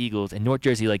Jersey likes the Eagles and North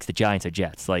Jersey likes the Giants or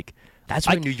Jets. Like, That's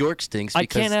I- why New York stinks. I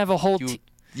because can't have a whole.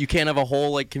 You can't have a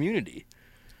whole like community.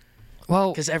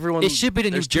 Well, 'Cause everyone- it should be the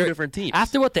New there's two Jersey different teams.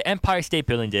 After what the Empire State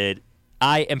Building did,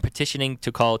 I am petitioning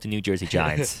to call it the New Jersey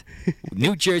Giants.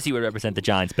 New Jersey would represent the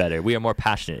Giants better. We are more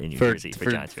passionate in New Jersey for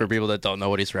Giants for fans. people that don't know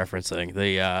what he's referencing,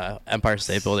 the Empire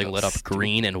State Building lit up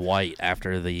green and white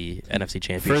after the NFC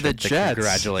Championship for the to Jets.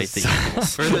 congratulate the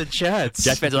Eagles. for the Jets.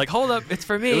 Jets fans are like, hold up, it's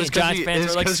for me. It was 'cause Giants we- fans it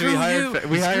was are like, 'cause screw we you. hired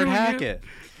Screw you. Hackett.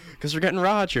 Because we're getting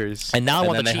Rodgers. And now I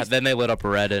want the then, Chiefs. then they lit up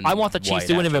red and I want the Chiefs white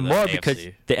to win after even the more AFC. because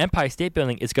the Empire State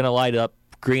Building is going to light up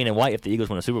green and white if the Eagles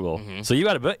win a Super Bowl. So you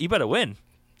better win.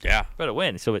 yeah, Better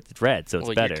win. So it's red. So it's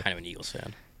well, better. You're kind of an Eagles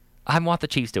fan. I want the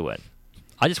Chiefs to win.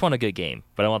 I just want a good game,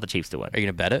 but I want the Chiefs to win. Are you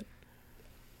gonna bet it?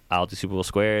 I'll do Super Bowl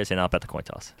squares and I'll bet the coin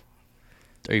toss.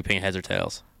 Are you paying heads or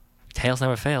tails? Tails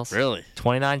never fails. Really?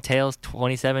 29 tails,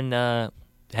 27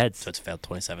 heads. So it's failed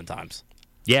 27 times.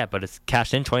 Yeah, but it's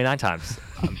cashed in 29 times.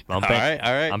 I'm All right.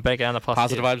 I'm banking on the plus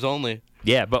Positive two. vibes only.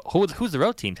 Yeah, but who's the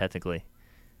road team technically?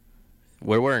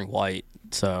 We're wearing white,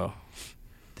 so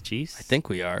The Chiefs? I think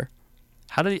we are.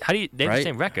 How do you they have Right? the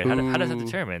same record? How does that Who-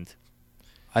 determined?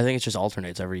 I think it just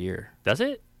alternates every year. Does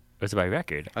it? Or is it by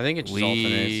record? I think it just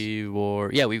alternates. We wore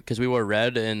because we wore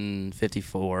red in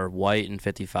 54, white in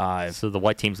 55. So the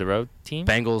white team's the road team?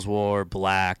 Bengals wore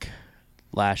black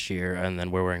last year, and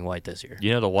then we're wearing white this year.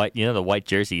 You know the white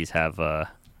jerseys have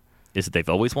is it they've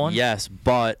always won? Yes,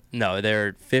 but no,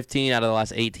 they're 15 out of the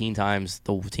last 18 times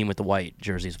the team with the white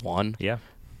jerseys won. Yeah.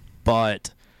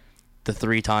 But the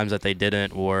 3 times that they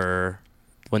didn't were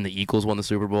when the Eagles won the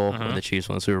Super Bowl, when the Chiefs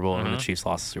won the Super Bowl, and when the Chiefs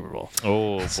lost the Super Bowl.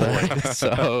 Oh boy.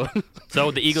 So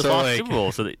So the Eagles So, lost the like- Super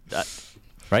Bowl. So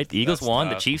right, the Eagles That's won,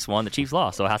 the tough. Chiefs won, the Chiefs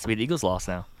lost. So it has to be the Eagles lost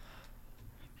now.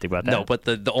 Think about that. no, but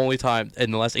the only time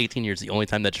in the last 18 years, the only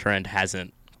time that trend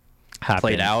hasn't Happened.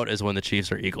 played out is when the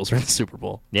Chiefs or Eagles are in the Super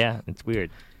Bowl. Yeah, it's weird.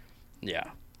 Yeah.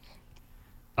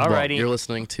 Alrighty. Well, you're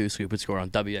listening to Scoop and Score on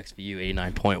WXVU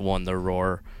 89.1 The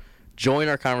Roar. Join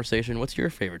our conversation. What's your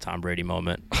favorite Tom Brady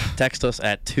moment? Text us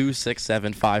at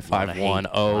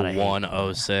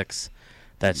 267-551-0106.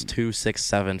 That's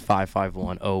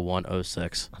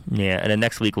 267-551-0106. Yeah, and then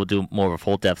next week we'll do more of a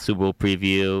full depth Super Bowl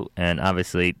preview, and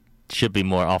obviously should be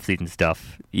more off season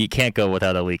stuff. You can't go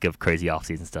without a week of crazy off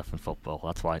season stuff in football.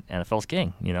 That's why NFL's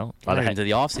king. You know, Not even into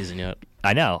the offseason yet.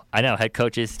 I know. Head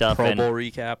coaches stuff. Pro and Bowl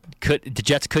recap. the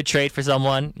Jets could trade for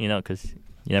someone. You know, because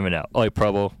you never know. Oh,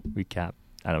 Pro Bowl recap.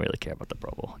 I don't really care about the Pro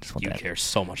Bowl. I just want You that. care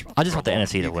so much about I just want the Pro Bowl.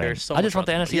 NFC to You win. care so I just much want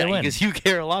the about NFC to win. because you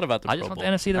care a lot about the I Pro just Bowl.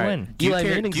 want the NFC to All right. win. Do you Eli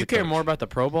care, Manning's do you the care coach. more about the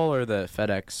Pro Bowl or the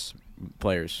FedEx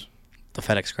players? The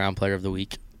FedEx Crown Player of the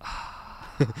Week.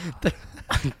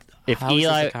 If How is this a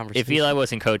Eli conversation?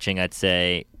 wasn't coaching, I'd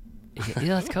say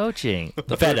Eli's coaching. For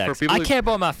FedEx. people I who- care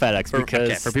more about FedEx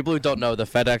because For people who don't know, the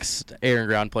FedEx Air and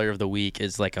Ground Player of the Week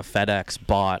is like a FedEx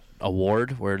bought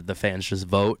award where the fans just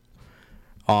vote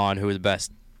on who the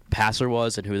best passer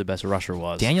was and who the best rusher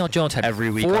was. Daniel Jones had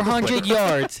Every week on 400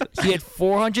 yards. He had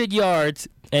 400 yards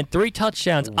and 3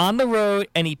 touchdowns on the road,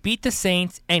 and he beat the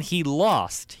Saints, and he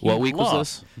lost. What week was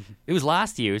this? It It was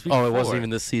last year. It Oh, it wasn't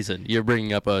even this season. You're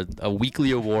bringing up a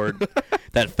weekly award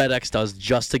that FedEx does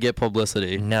just to get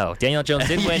publicity. No, Daniel Jones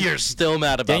did win. You're still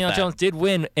mad about Daniel that. Jones did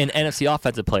win an NFC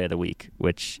Offensive Player of the Week,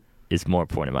 which is more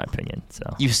important in my opinion. So.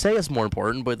 You say it's more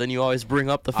important, but then you always bring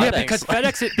up the FedEx. Yeah,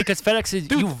 because FedEx is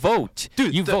you vote.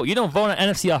 Dude, you vote. You don't vote on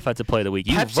NFC Offensive Player of the Week.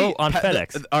 You vote on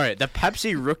FedEx. All right, the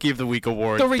Pepsi Rookie of the Week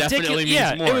award The definitely means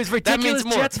yeah, more. it was ridiculous That means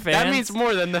more. Jets fans. That means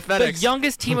more than the The FedEx.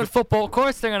 youngest team in football, of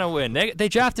course they're gonna win. They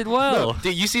drafted well. No,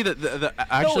 dude, you see the No,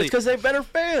 actually. it's because they have better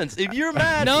fans. If you're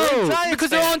mad, blame No, Giants because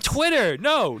they're on fans. Twitter.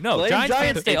 No. Blame Giants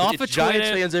fans stay It's off of Giants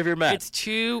Twitter. fans if you're mad. It's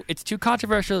too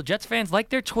controversial. Jets fans like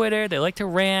their Twitter. They like to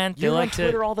rant. They You're like on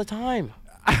Twitter to. all the time.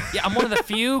 Yeah, I'm one of the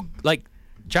few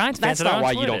Giants fans That's that are not on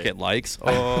why Twitter. you don't get likes.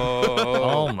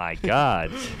 Oh my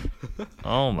God.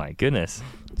 Oh my goodness.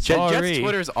 Sorry. Jets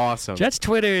Twitter is awesome. Jets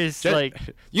Twitter is Jet-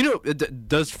 you know,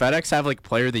 does FedEx have like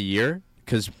Player of the Year?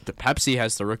 Because the Pepsi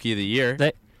has the Rookie of the Year.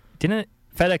 Didn't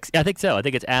FedEx? I think so. I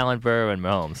think it's Allen, Burrow, and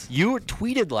Mahomes. You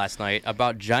tweeted last night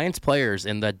about Giants players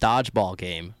in the dodgeball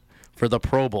game for the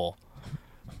Pro Bowl.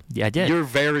 Yeah, I did. You're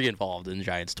very involved in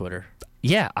Giants Twitter.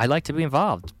 Yeah, I like to be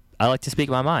involved. I like to speak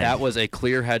my mind. That was a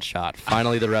clear headshot.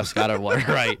 Finally, the refs got it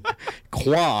right.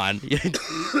 Quan.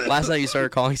 Last night you started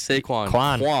calling Saquon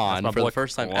Quan. Quan That's for my the boy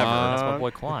first time That's ever. my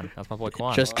boy Quan. That's my boy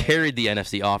Quan. Just carried the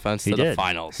NFC offense he to did. the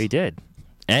finals. He did.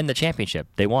 And the championship.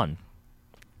 They won.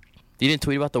 You didn't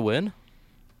tweet about the win?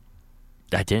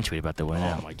 I didn't tweet about the win.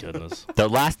 Oh, my goodness. The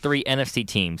last three NFC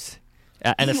teams.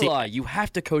 NFC. Eli, you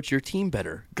have to coach your team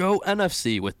better. Go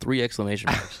NFC with 3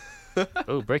 exclamation marks.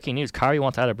 Oh, breaking news. Kyrie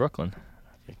wants out of Brooklyn.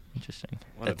 Interesting.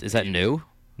 Is that new?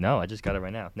 No, I just got it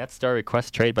right now. Nets star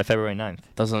request trade by February 9th.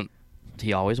 Doesn't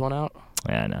he always want out?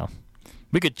 Yeah, I know.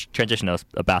 We could transition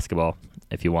to basketball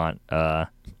if you want. And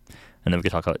then we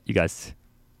could talk about, you guys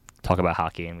talk about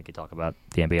hockey and we could talk about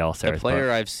the NBA All-Stars. The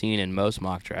player I've seen in most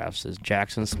mock drafts is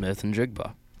Jackson Smith and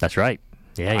Jigba. That's right.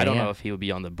 Yeah, I don't know if he would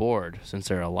be on the board since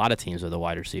there are a lot of teams with a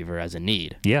wide receiver as a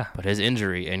need. Yeah. But his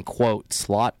injury and, quote,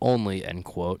 slot only, end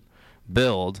quote,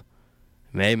 build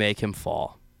may make him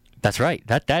fall. That's right.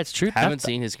 That's true. Haven't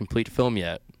seen his complete film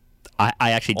yet.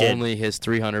 I actually did. Only his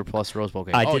 300-plus Rose Bowl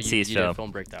game. I did see his you film. Did a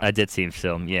film breakdown. I did see his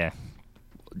film. Yeah.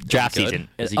 Draft good? season.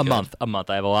 Is he a good? month. A month.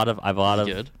 I have a lot of.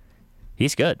 Good?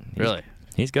 He's good. Really?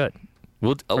 He's good.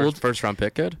 We'll First round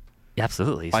pick good?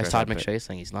 absolutely. Why is first Todd round pick. McShay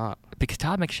saying he's not? Because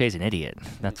Todd McShay's an idiot.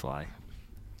 That's why.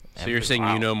 So you're saying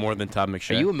you know more than Todd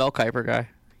McShay? Are you a Mel Kiper guy?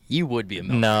 You would be a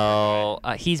Mel. No,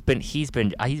 he's been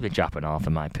dropping off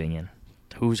in my opinion.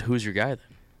 Who's your guy then?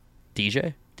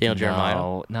 DJ? Daniel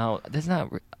Jeremiah? No, there's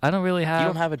not. I don't really have. You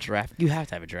don't have a draft. You have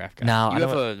to have a draft guy. No, I you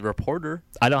have don't- a reporter.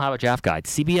 I don't have a draft guide.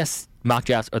 CBS mock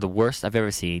drafts are the worst I've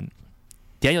ever seen.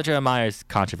 Daniel Jeremiah is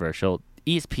controversial.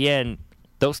 ESPN,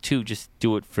 those two just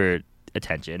do it for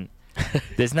attention.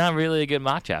 There's not really a good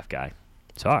mock draft guy.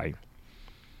 Sorry.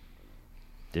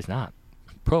 There's not.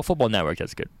 Pro Football Network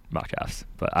does good mock drafts,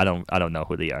 but I don't know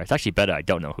who they are. It's actually better I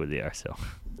don't know who they are, so.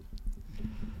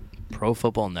 Pro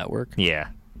Football Network. Yeah.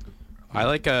 I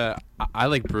like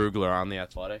Brugler on the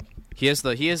Athletic. He has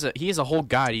a whole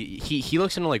guide. He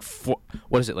looks into like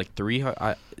what is it, like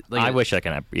 300? I wish I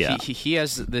could have, yeah. He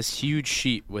has this huge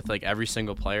sheet with like every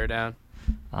single player down.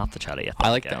 I'll have to try to get that. I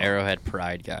like the out. Arrowhead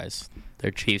Pride guys.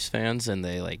 They're Chiefs fans, and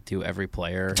they like do every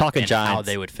player Talking and how Giants.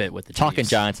 they would fit with the Talking Chiefs.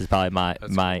 Giants is probably my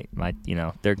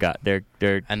they're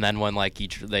And then when like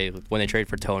when they trade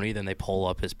for Tony, then they pull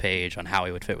up his page on how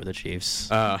he would fit with the Chiefs.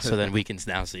 So then we can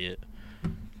now see it.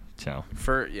 so.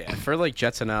 For like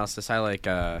Jets analysis, I like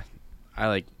I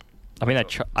mean,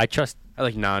 I trust.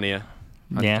 Nania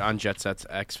on Jetsets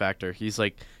X Factor. He's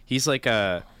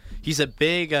a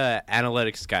big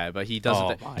analytics guy, but he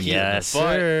doesn't. Oh, my Yes, but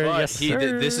sir. Yes,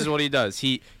 sir. This is what he does.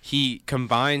 He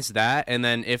combines that, and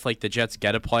then if like the Jets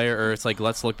get a player, or it's like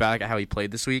let's look back at how he played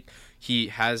this week. He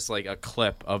has like a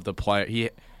clip of the player. He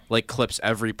like clips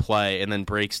every play and then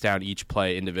breaks down each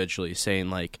play individually, saying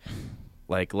like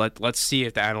let's see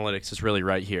if the analytics is really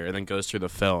right here, and then goes through the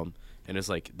film and is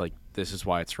like this is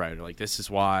why it's right, or like this is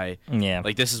why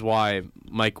this is why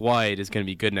Mike White is going to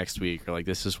be good next week, or like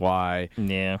this is why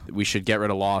we should get rid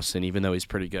of Lawson even though he's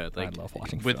pretty good. Like love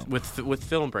watching with film. with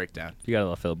film breakdown. You gotta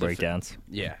love Phil breakdowns.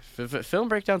 Yeah, film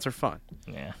breakdowns are fun.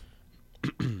 Yeah.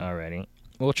 Alrighty.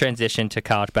 We'll transition to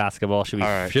college basketball.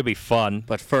 Should be fun.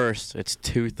 But first, it's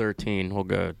 2:13. We'll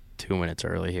go 2 minutes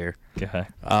early here. Okay.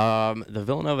 The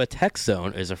Villanova Tech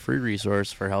Zone is a free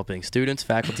resource for helping students,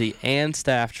 faculty, and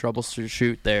staff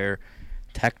troubleshoot their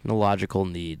technological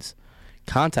needs.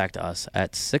 Contact us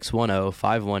at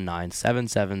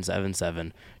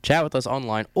 610-519-7777. Chat with us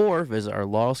online or visit our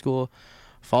law school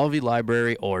Falvey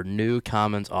Library, or New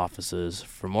Commons offices.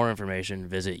 For more information,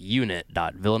 visit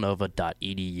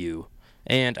unit.villanova.edu.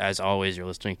 And as always, you're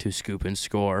listening to Scoop and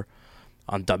Score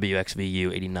on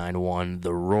WXVU 89.1,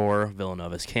 The Roar,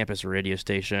 Villanova's campus radio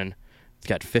station. We've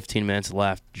got 15 minutes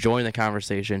left. Join the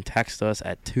conversation. Text us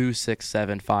at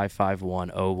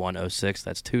 267-551-0106.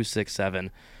 That's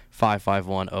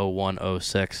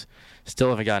 267-551-0106. Still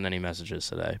haven't gotten any messages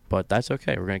today, but that's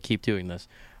okay. We're going to keep doing this.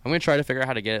 I'm going to try to figure out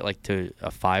how to get it to a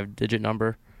 5-digit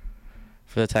number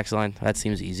for the text line. That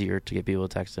seems easier to get people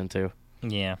to text into.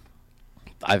 Yeah.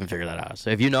 I haven't figured that out. So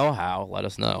if you know how, let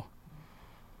us know.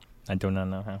 I do not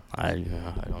know how. I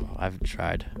don't know. I've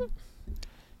tried.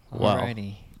 Well,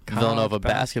 Alrighty. Villanova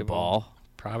basketball.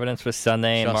 Providence was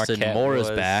Sunday. Justin Marquette Moore was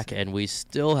is back, and we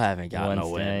still haven't gotten a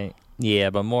win. Wednesday.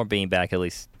 Yeah, but Moore being back, at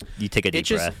least you take a deep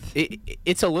breath.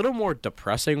 It's a little more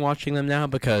depressing watching them now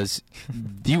because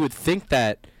you would think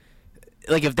that,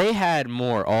 like, if they had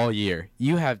Moore all year,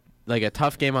 you have like a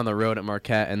tough game on the road at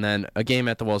Marquette and then a game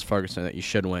at the Wells Fargo Center that you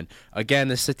should win. Again,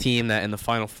 this is a team that in the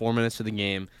final 4 minutes of the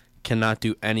game cannot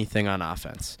do anything on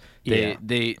offense.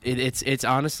 It's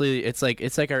honestly it's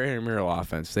like our intramural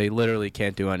offense. They literally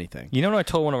can't do anything. You know what I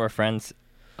told one of our friends?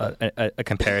 A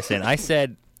comparison. I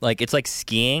said, like, it's like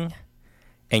skiing,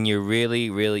 and you're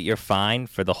you're fine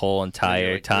for the whole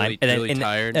entire time, really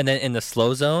tired. And then in the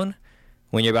slow zone,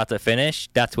 when you're about to finish,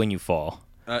 that's when you fall.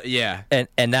 Yeah.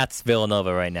 And that's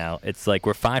Villanova right now. It's like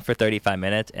we're fine for 35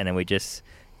 minutes, and then we just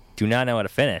do not know how to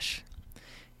finish.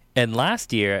 And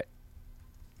last year,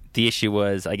 the issue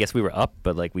was, I guess we were up,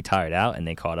 but like we tired out and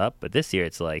they caught up. But this year,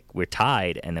 it's like we're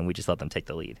tied, and then we just let them take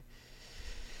the lead.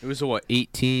 It was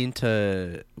 18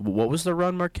 to what was the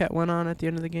run Marquette went on at the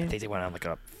end of the game? I think they went on like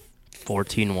a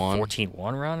 14-1.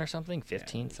 14-1 run or something,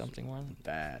 15-something run.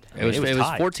 Bad. It was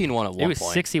tied. 14-1 at one point. It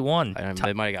was 61.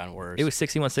 It might have gotten worse. It was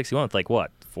 61-61 with like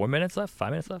what? 4 minutes left? 5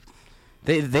 minutes left?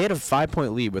 They had a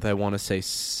 5-point lead with, I want to say,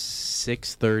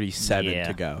 6:37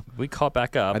 to go. We caught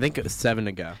back up. I think it was 7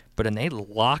 to go. But then they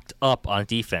locked up on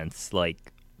defense. Like,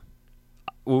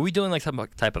 were we doing like some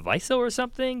type of ISO or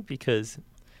something? Because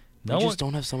we just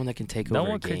don't have someone that can take over a game.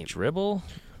 No one could dribble.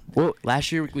 Well,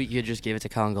 last year you just gave it to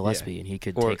Colin Gillespie, and he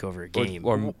could take over a game.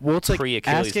 Or it's like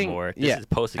pre-Achilles Moore. This is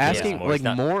post-Achilles Moore.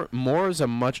 Like Moore is a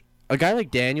guy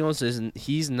like Daniels isn't.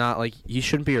 He's not like he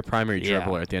shouldn't be your primary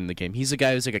dribbler at the end of the game. He's a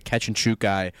guy who's like a catch and shoot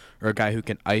guy or a guy who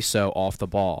can ISO off the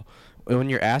ball. When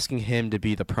you're asking him to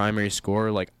be the primary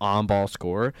scorer, like on ball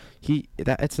scorer,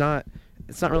 it's not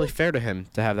really fair to him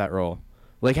to have that role.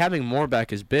 Like having Moore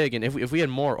back is big, and if we had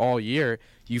Moore all year,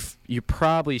 you're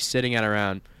probably sitting at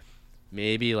around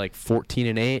maybe like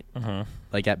 14-8,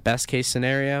 like at best case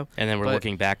scenario. And then we're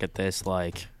looking back at this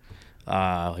like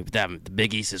the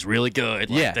Big East is really good.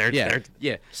 Like,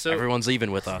 yeah. So everyone's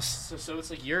even with us. So it's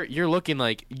like you're looking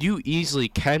like you easily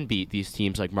can beat these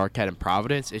teams like Marquette and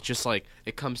Providence. It's just like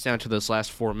it comes down to those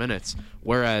last 4 minutes.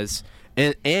 Whereas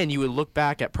and you would look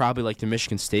back at probably like the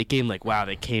Michigan State game, like wow,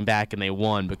 they came back and they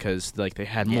won because like they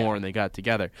had more and they got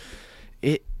together.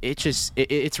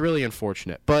 It's really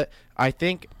unfortunate, but I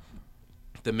think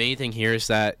the main thing here is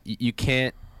that you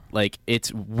can't. Like,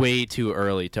 it's way too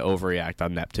early to overreact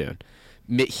on Neptune.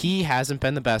 He hasn't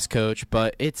been the best coach,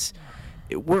 but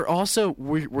we're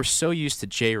so used to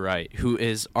Jay Wright, who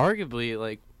is arguably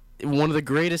like one of the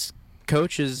greatest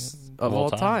coaches of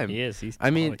all time. He is.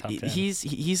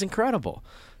 He's incredible.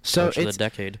 So Coach of the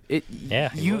decade.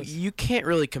 You can't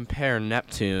really compare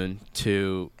Neptune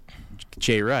to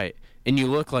Jay Wright. And you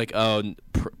look like,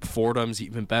 Fordham's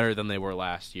even better than they were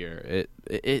last year.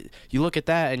 You look at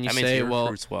that and you say,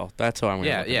 well, that's how I'm going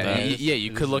to look at that.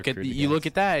 You could look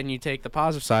at that and you take the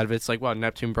positive side of it. It's like, well,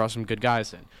 Neptune brought some good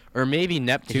guys in, or maybe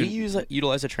Neptune. Did he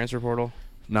utilize the transfer portal?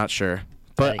 Not sure,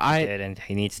 but he did, and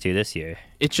he needs to this year.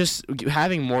 It's just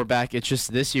having more back. It's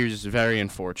just this year is very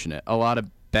unfortunate. A lot of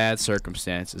bad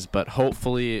circumstances, but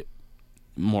hopefully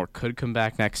Moore could come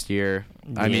back next year.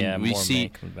 I mean, we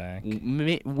see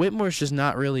Whitmore's just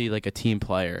not really like a team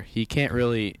player. He can't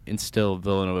really instill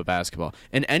Villanova basketball.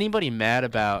 And anybody mad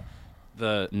about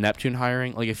the Neptune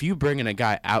hiring, like if you bring in a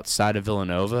guy outside of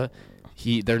Villanova,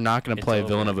 they're not going to play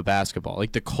Villanova basketball.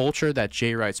 Like the culture that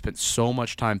Jay Wright spent so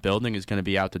much time building is going to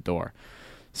be out the door.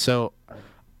 So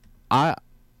I'll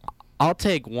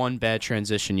take one bad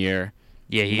transition year.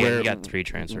 Yeah, he got 3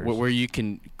 transfers. Where you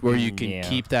can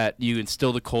keep that, you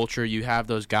instill the culture. You have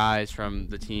those guys from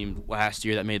the team last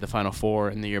year that made the Final Four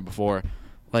and the year before.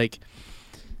 Like,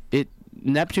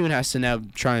 Neptune has to now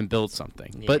try and build something.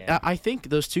 Yeah. But I think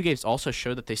those 2 games also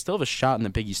show that they still have a shot in the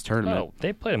Big East tournament. No,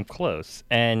 they played them close.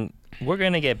 And we're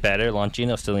going to get better.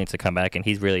 Longino still needs to come back, and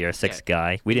he's really our sixth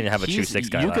guy. We didn't have a true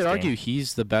sixth guy You last could argue game.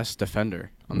 he's the best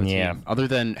defender on the Yeah. team. Other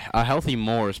than a healthy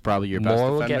Moore is probably your best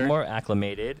Moore will defender. get more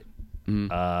acclimated.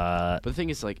 But the thing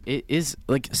is, like, it is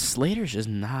like Slater's just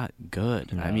not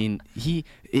good. No. I mean,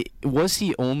 was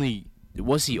he only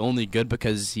good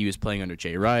because he was playing under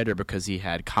Jay Wright or because he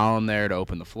had Colin there to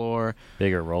open the floor?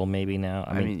 Bigger role maybe now.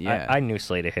 I mean, yeah. I knew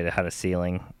Slater had a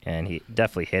ceiling, and he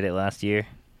definitely hit it last year.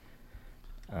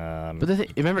 But the thing,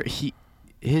 remember,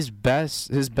 his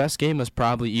best game was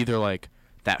probably either like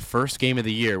that first game of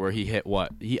the year where he hit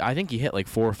I think he hit like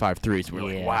 4 or 5 threes. We're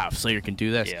like, wow, Slater can do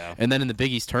this. Yeah. And then in the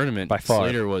Big East tournament, By far.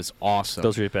 Slater was awesome.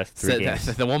 Those were his best three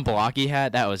games. The one block he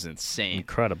had, that was insane.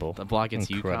 Incredible. The block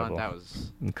against Incredible. UConn, that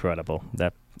was Incredible.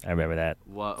 I remember that.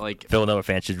 like Villanova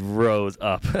fans just rose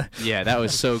up. yeah, that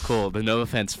was so cool. The Nova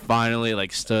fans finally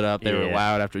like stood up. They were Yeah.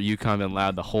 loud after UConn been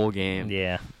loud the whole game.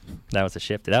 Yeah, that was a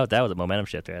shift. That was a momentum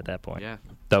shifter at that point. Yeah.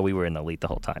 Though we were in the lead the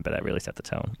whole time, but that really set the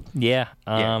tone. Yeah.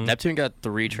 Neptune got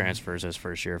 3 transfers his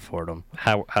first year for them.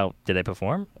 How did they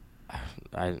perform?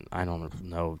 I don't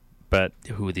know But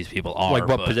who these people are. like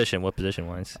what but, position? What position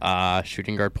wise?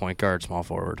 Shooting guard, point guard, small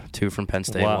forward. 2 from Penn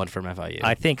State, Well, 1 from FIU.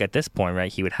 I think at this point,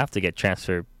 right, he would have to get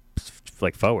transferred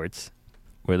like forwards.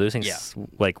 We're losing. Yeah.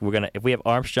 If we have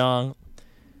Armstrong,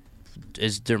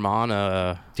 Is Dermont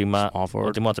a Dumont, small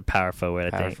forward? Well, Dumont's a power forward, I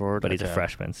Power think, forward, but he's a okay.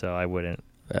 freshman, so I wouldn't.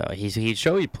 He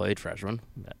showed he played freshman.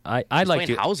 I He's like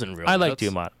playing Hausen real I like minutes.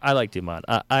 Dumont. I like Dumont.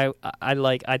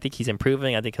 I think he's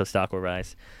improving. I think his stock will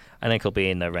rise. I think he'll be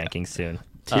in the rankings soon.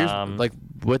 Here's, like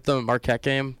with the Marquette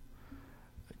game,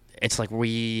 it's like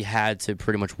we had to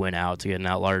pretty much win out to get an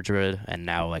at-large bid, and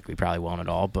now like we probably won't at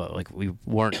all. But like we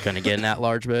weren't gonna get an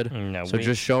at-large bid. No, so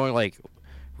just showing like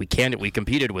we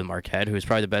competed with Marquette, who's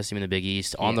probably the best team in the Big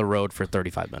East, on the road for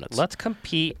 35 minutes. Let's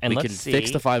compete and we let's can see. fix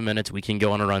the 5 minutes. We can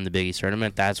go on a run in the Big East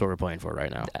tournament. That's what we're playing for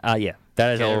right now. Yeah,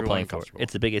 that is Get all we're everyone playing for. comfortable.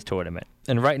 It's the biggest tournament,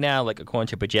 and right now, like according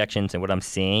to projections and what I'm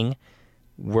seeing,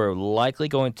 we're likely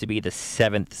going to be the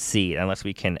 7th seed unless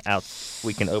we can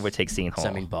overtake Seton Hall. Does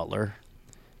that mean Butler?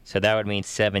 So that would mean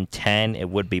 7-10. It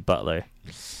would be Butler.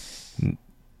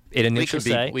 In a neutral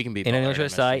site, we can beat in a Butler neutral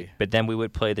at MSG. site, but then we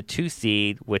would play the 2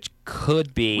 seed, which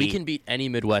could be We can beat any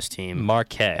Midwest team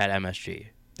Marquette. at MSG.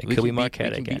 It We could be can Marquette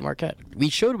we can again. beat Marquette. We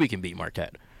showed we can beat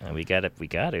Marquette. And we got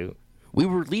to. We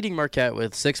were leading Marquette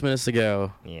with 6 minutes to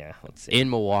go Yeah, let's see. in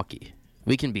Milwaukee.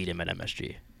 We can beat him at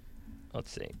MSG. Let's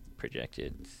see.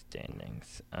 Projected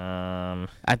standings.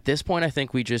 At this point, I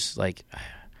think we just like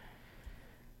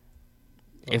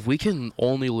if we can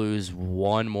only lose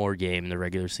one more game in the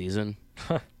regular season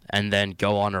and then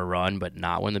go on a run but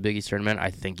not win the Big East tournament, I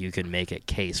think you can make a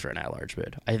case for an at-large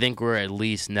bid. I think we're at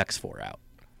least next 4 out.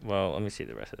 Well, let me see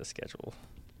the rest of the schedule.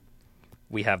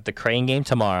 We have the Creighton game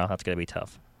tomorrow. That's going to be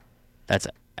tough. That's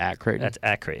at Creighton. That's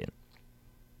at Creighton.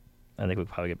 I think we're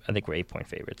 8-point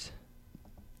favorites.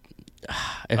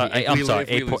 I'm sorry,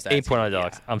 8-point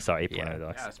underdogs. I'm sorry, 8-point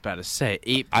underdogs. I was about to say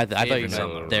 8. I thought you favorites said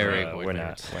on the they're road. 8-point We're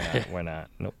not. favorites. We're not.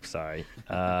 Nope. Sorry.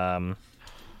 All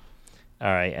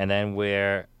right, and then we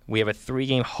have a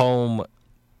 3-game home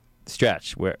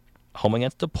stretch. We're home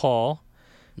against DePaul.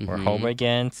 We're home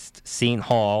against Seton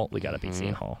Hall. We got to beat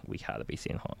Seton Hall. We got to beat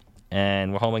Seton Hall.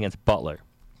 And we're home against Butler.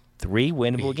 3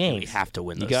 winnable games. We have to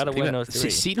win those. You got to three. win those 3.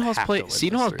 Seton Hall's Have to win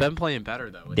Seton those Hall's 3. been playing better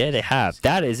though. Yeah, they have.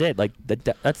 That is it. Like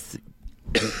that's.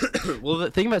 Well, the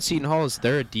thing about Seton Hall is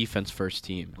they're a defense-first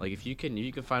team. Like if you can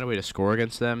find a way to score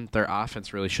against them, their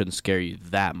offense really shouldn't scare you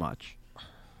that much.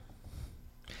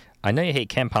 I know you hate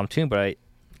Ken Pom too, but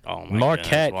Oh my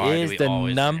Marquette goodness, why do is we the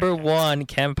always number hate Marquette? 1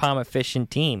 Ken Pom efficient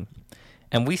team,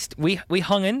 and we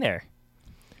hung in there.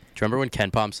 Do you remember when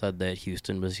Ken Pom said that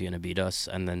Houston was going to beat us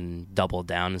and then doubled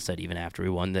down and said even after we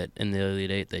won that in the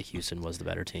Elite Eight that Houston was the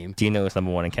better team? Do you know who's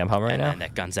number 1 in Ken Pom right and, now? and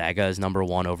that Gonzaga is number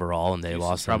 1 overall and they Houston's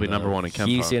lost probably in the- number 1 in Ken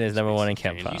Houston Pom. is number 1 in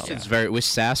Ken Pom. Houston's with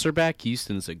Sasser back.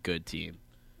 Houston's a good team.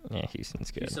 Yeah,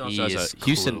 Houston's good. He is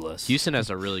clueless. Houston has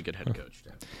a really good head coach.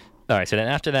 All right, so then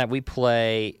after that we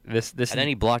play this. And then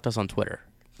he blocked us on Twitter.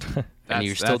 And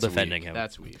you're still defending him.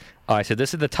 That's weak. All right, so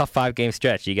this is the tough 5-game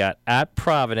stretch. You got at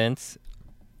Providence,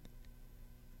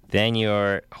 then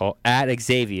you're at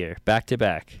Xavier, back to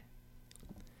back.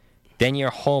 Then you're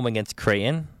home against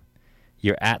Creighton.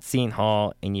 You're at Seton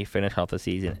Hall, and you finish off the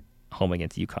season home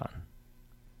against UConn.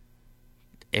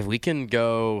 If we can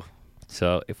go,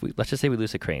 So let's just say we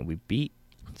lose to Creighton, we beat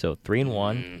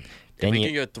 3-1. if Then we you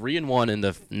can go 3-1 in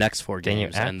the next 4 Then you're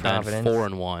games at and then Providence.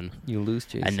 4-1 you lose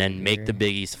to and then make the Xavier.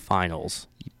 Big East finals,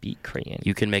 You beat Creighton.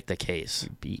 you can make the case. You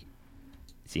beat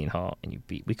Seton Hall, and you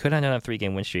beat. We could have done a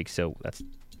 3-game win streak, so that's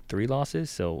 3 losses.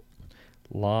 So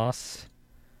loss,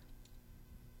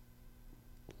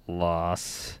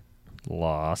 loss.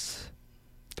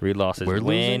 3 losses. We're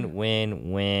win. What are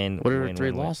win, 3 win,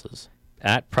 win. losses?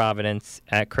 At Providence,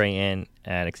 at Creighton,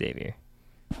 at Xavier.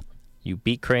 You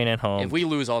beat Creighton at home. If we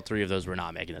lose all 3 of those, we're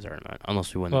not making the tournament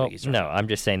unless we win the well, Big East. no, I'm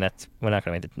just saying we're not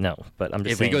going to make the no. But I'm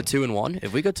just If saying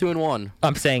we go 2-1,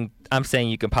 I'm saying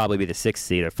you can probably be the 6th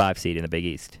seed or 5th seed in the Big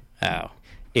East oh,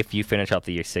 if you finish off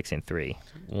the year 6-3.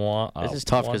 this is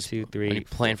tough because because when you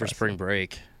plan for spring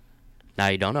break, now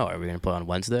you don't know. Are we going to play on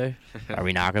Wednesday? Are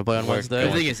we not going to play on Wednesday?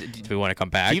 The thing is, do we want to come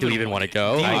back? Do we even want to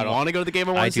go? Do you I even don't- want to go to the game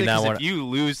on I Wednesday? do not 'Cause wanna- if you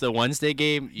lose the Wednesday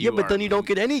game, Yeah, but then you don't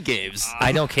get any games.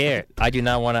 I don't care. I do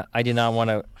not want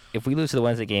to. If we lose to the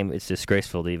Wednesday game, it's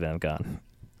disgraceful to even have gone.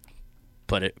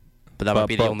 But that might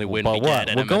be the only win we what? get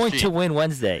at We're going MSG. to win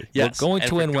Wednesday. Yes, We're going and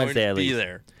to we're win going Wednesday to at be least.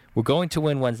 there. We're going to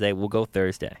win Wednesday. We'll go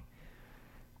Thursday.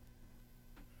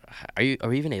 Are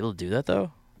we even able to do that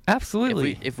though?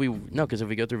 Absolutely. If we no, because if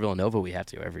we go through Villanova, we have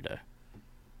to go every day.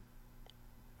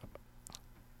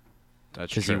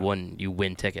 That's Because you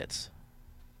win tickets,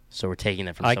 so we're taking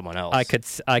them from someone else.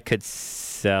 I could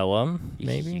sell them.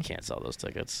 Maybe. you can't sell those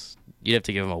tickets. You'd have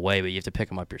to give them away, but you have to pick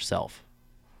them up yourself.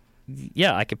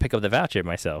 Yeah, I could pick up the voucher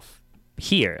myself.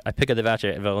 Here, I pick up the voucher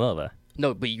at Villanova.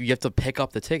 No, but you have to pick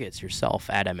up the tickets yourself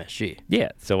at MSG. Yeah,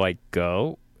 so I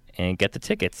go and get the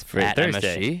tickets for At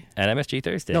Thursday. MSG? At MSG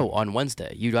Thursday. No, on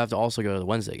Wednesday. You'd have to also go to the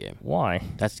Wednesday game. Why?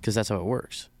 That's because that's how it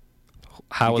works.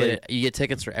 How will You get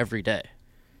tickets for every day.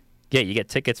 Yeah, you get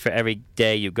tickets for every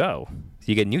day you go. So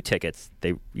you get new tickets.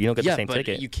 You don't get the same but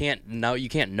ticket. you can't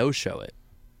no show it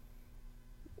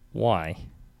Why?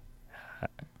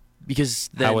 because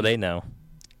then How will they know?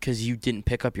 because you didn't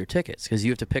pick up your tickets because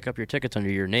you have to pick up your tickets under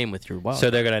your name with your wallet. So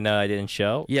they're gonna know I didn't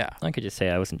show. Yeah. I could just say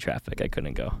I was in traffic. I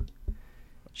couldn't go.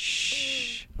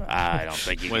 Shh. I don't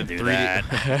think you can With do 3D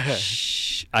that.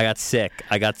 Shh. I got sick.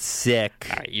 All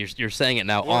right, you're saying it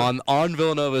now on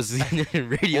Villanova's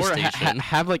radio Or station.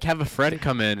 have a friend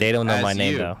come in. They don't know as my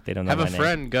name, you. though. They don't know have my a name.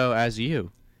 friend go as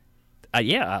you.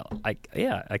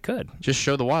 I could. Just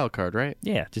show the wild card, right?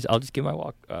 Yeah. I'll just give my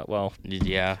walk. Well.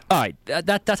 Yeah. All right.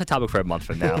 That's a topic for a month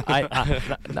from now.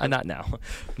 Not now.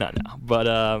 Not now.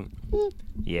 But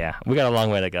yeah, we got a long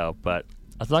way to go. But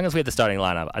as long as we have the starting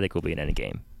lineup, I think we'll be in any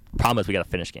game. Problem is we got to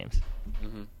finish games.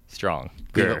 Strong.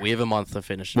 We have a month to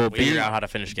finish. Well, figure out how to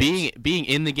finish games. Being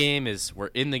in the game we're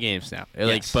in the games now.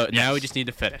 But now we just need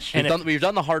to finish. We've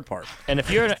done the hard part. And if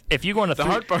you're going to The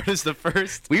hard part is the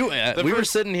first. We were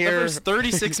sitting here. The first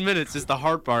 36 minutes is the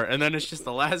hard part, and then it's just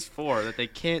the last 4 that they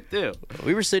can't do.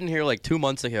 We were sitting here like 2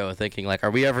 months ago thinking like,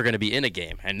 are we ever going to be in a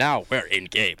game? And now we're in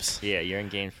games. Yeah, you're in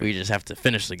games. We just have to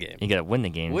finish the game. You got to win the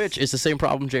games. Which is the same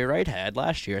problem Jay Wright had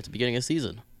last year at the beginning of the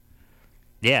season.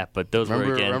 Yeah, but those were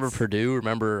against. Remember Purdue?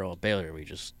 Remember Baylor? We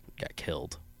just got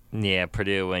killed. Yeah,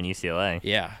 Purdue and UCLA.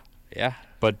 Yeah.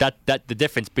 But that the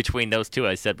difference between those two,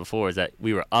 I said before, is that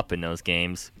we were up in those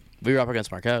games, We were up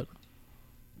against Marquette.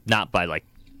 not by like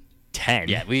 10.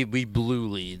 Yeah, we blew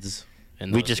leads.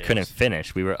 we just couldn't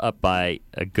finish. We were up by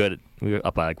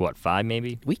like what, 5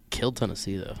 maybe? We killed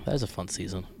Tennessee though. That was a fun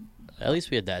season. At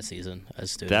least we had that season as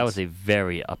students. That was a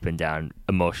very up and down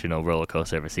emotional roller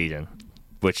coaster of a season,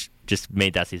 which just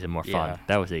made that season more fun. Yeah.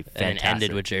 That was a fantastic. And it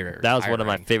ended with Jay. That was one of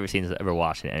my hiring. favorite seasons I've ever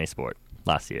watched in any sport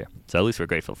last year. So at least we're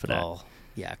grateful for that. Well,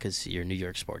 yeah, because you're a New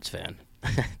York sports fan.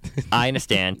 I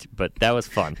understand, but that was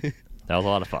fun. That was a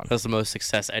lot of fun. That's the most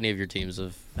success any of your teams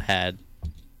have had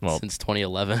since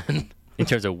 2011. In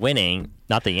terms of winning,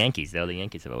 not the Yankees, though. The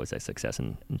Yankees have always had success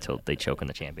until they choke in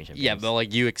the championship Yeah, games. but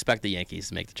like you expect the Yankees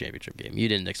to make the championship game. You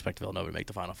didn't expect Villanova to make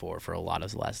the Final Four for a lot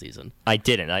of the last season. I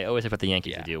didn't. I always expect the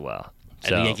Yankees Yeah. to do well. And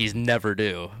So, the Yankees never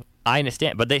do. I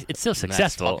understand, but it's still And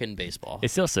successful. That's fucking baseball.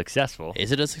 It's still successful.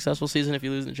 Is it a successful season if you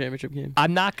lose in the championship game?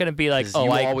 I'm not going to be like, 'Cause oh,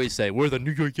 you I always say, we're the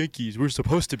New York Yankees. We're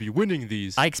supposed to be winning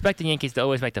these. I expect the Yankees to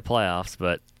always make the playoffs,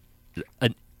 but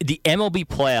the MLB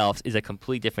playoffs is a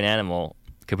completely different animal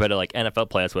compared to like NFL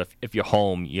playoffs. Where if you're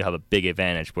home, you have a big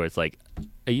advantage. Where it's like,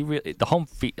 are you really the home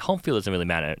field doesn't really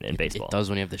matter in baseball. It does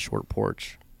when you have the short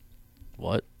porch.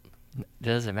 What? It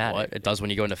doesn't matter. What? It does when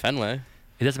you go into Fenway.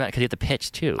 It doesn't matter because you have to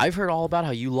pitch too. I've heard all about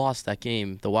how you lost that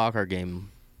game, the wild card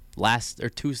game,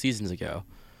 2 seasons ago,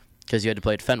 because you had to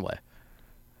play at Fenway.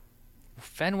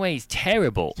 Fenway's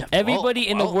terrible. Yeah, Everybody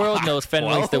in the well, world knows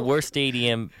Fenway's the well. worst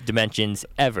stadium dimensions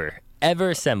ever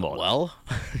assembled. Well,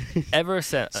 Ever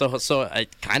assembled. so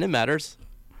it kind of matters.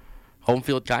 Home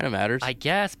field kind of matters. I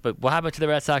guess, but what happened to the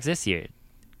Red Sox this year?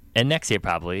 And next year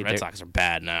probably. Red Sox are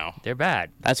bad now. They're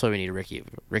bad. That's why we need Ricky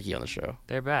on the show.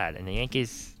 They're bad. And the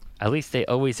Yankees, At least they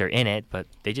always are in it, but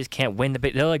they just can't win the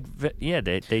big. They're like,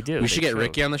 they do. We should get show.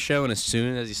 Ricky on the show, and as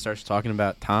soon as he starts talking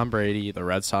about Tom Brady, the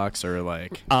Red Sox, or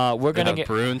like we're gonna the get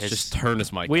Bruins, just turn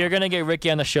his mic. We off. are gonna get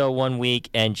Ricky on the show one week,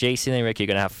 and Jason and Ricky are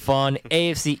gonna have fun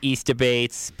AFC East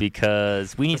debates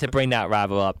because we need to bring that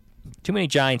rival up. Too many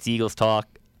Giants Eagles talk.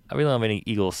 I really don't have any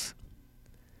Eagles.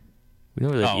 We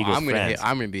don't really have Eagles friends.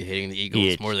 I'm gonna be hitting the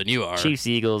Eagles more than you are. Chiefs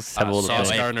Eagles have a little Sauce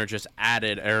bit. Gardner just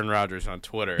added Aaron Rodgers on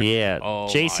Twitter. Yeah, Oh,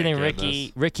 Jason my and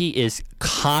goodness. Ricky is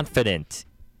confident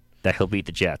that he'll beat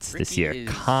the Jets this Ricky year. is-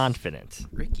 Confident.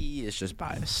 Ricky is just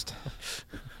biased.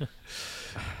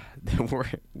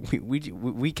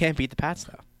 we can't beat the Pats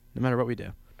though, no matter what we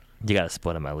do. You got to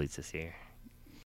split him at least this year.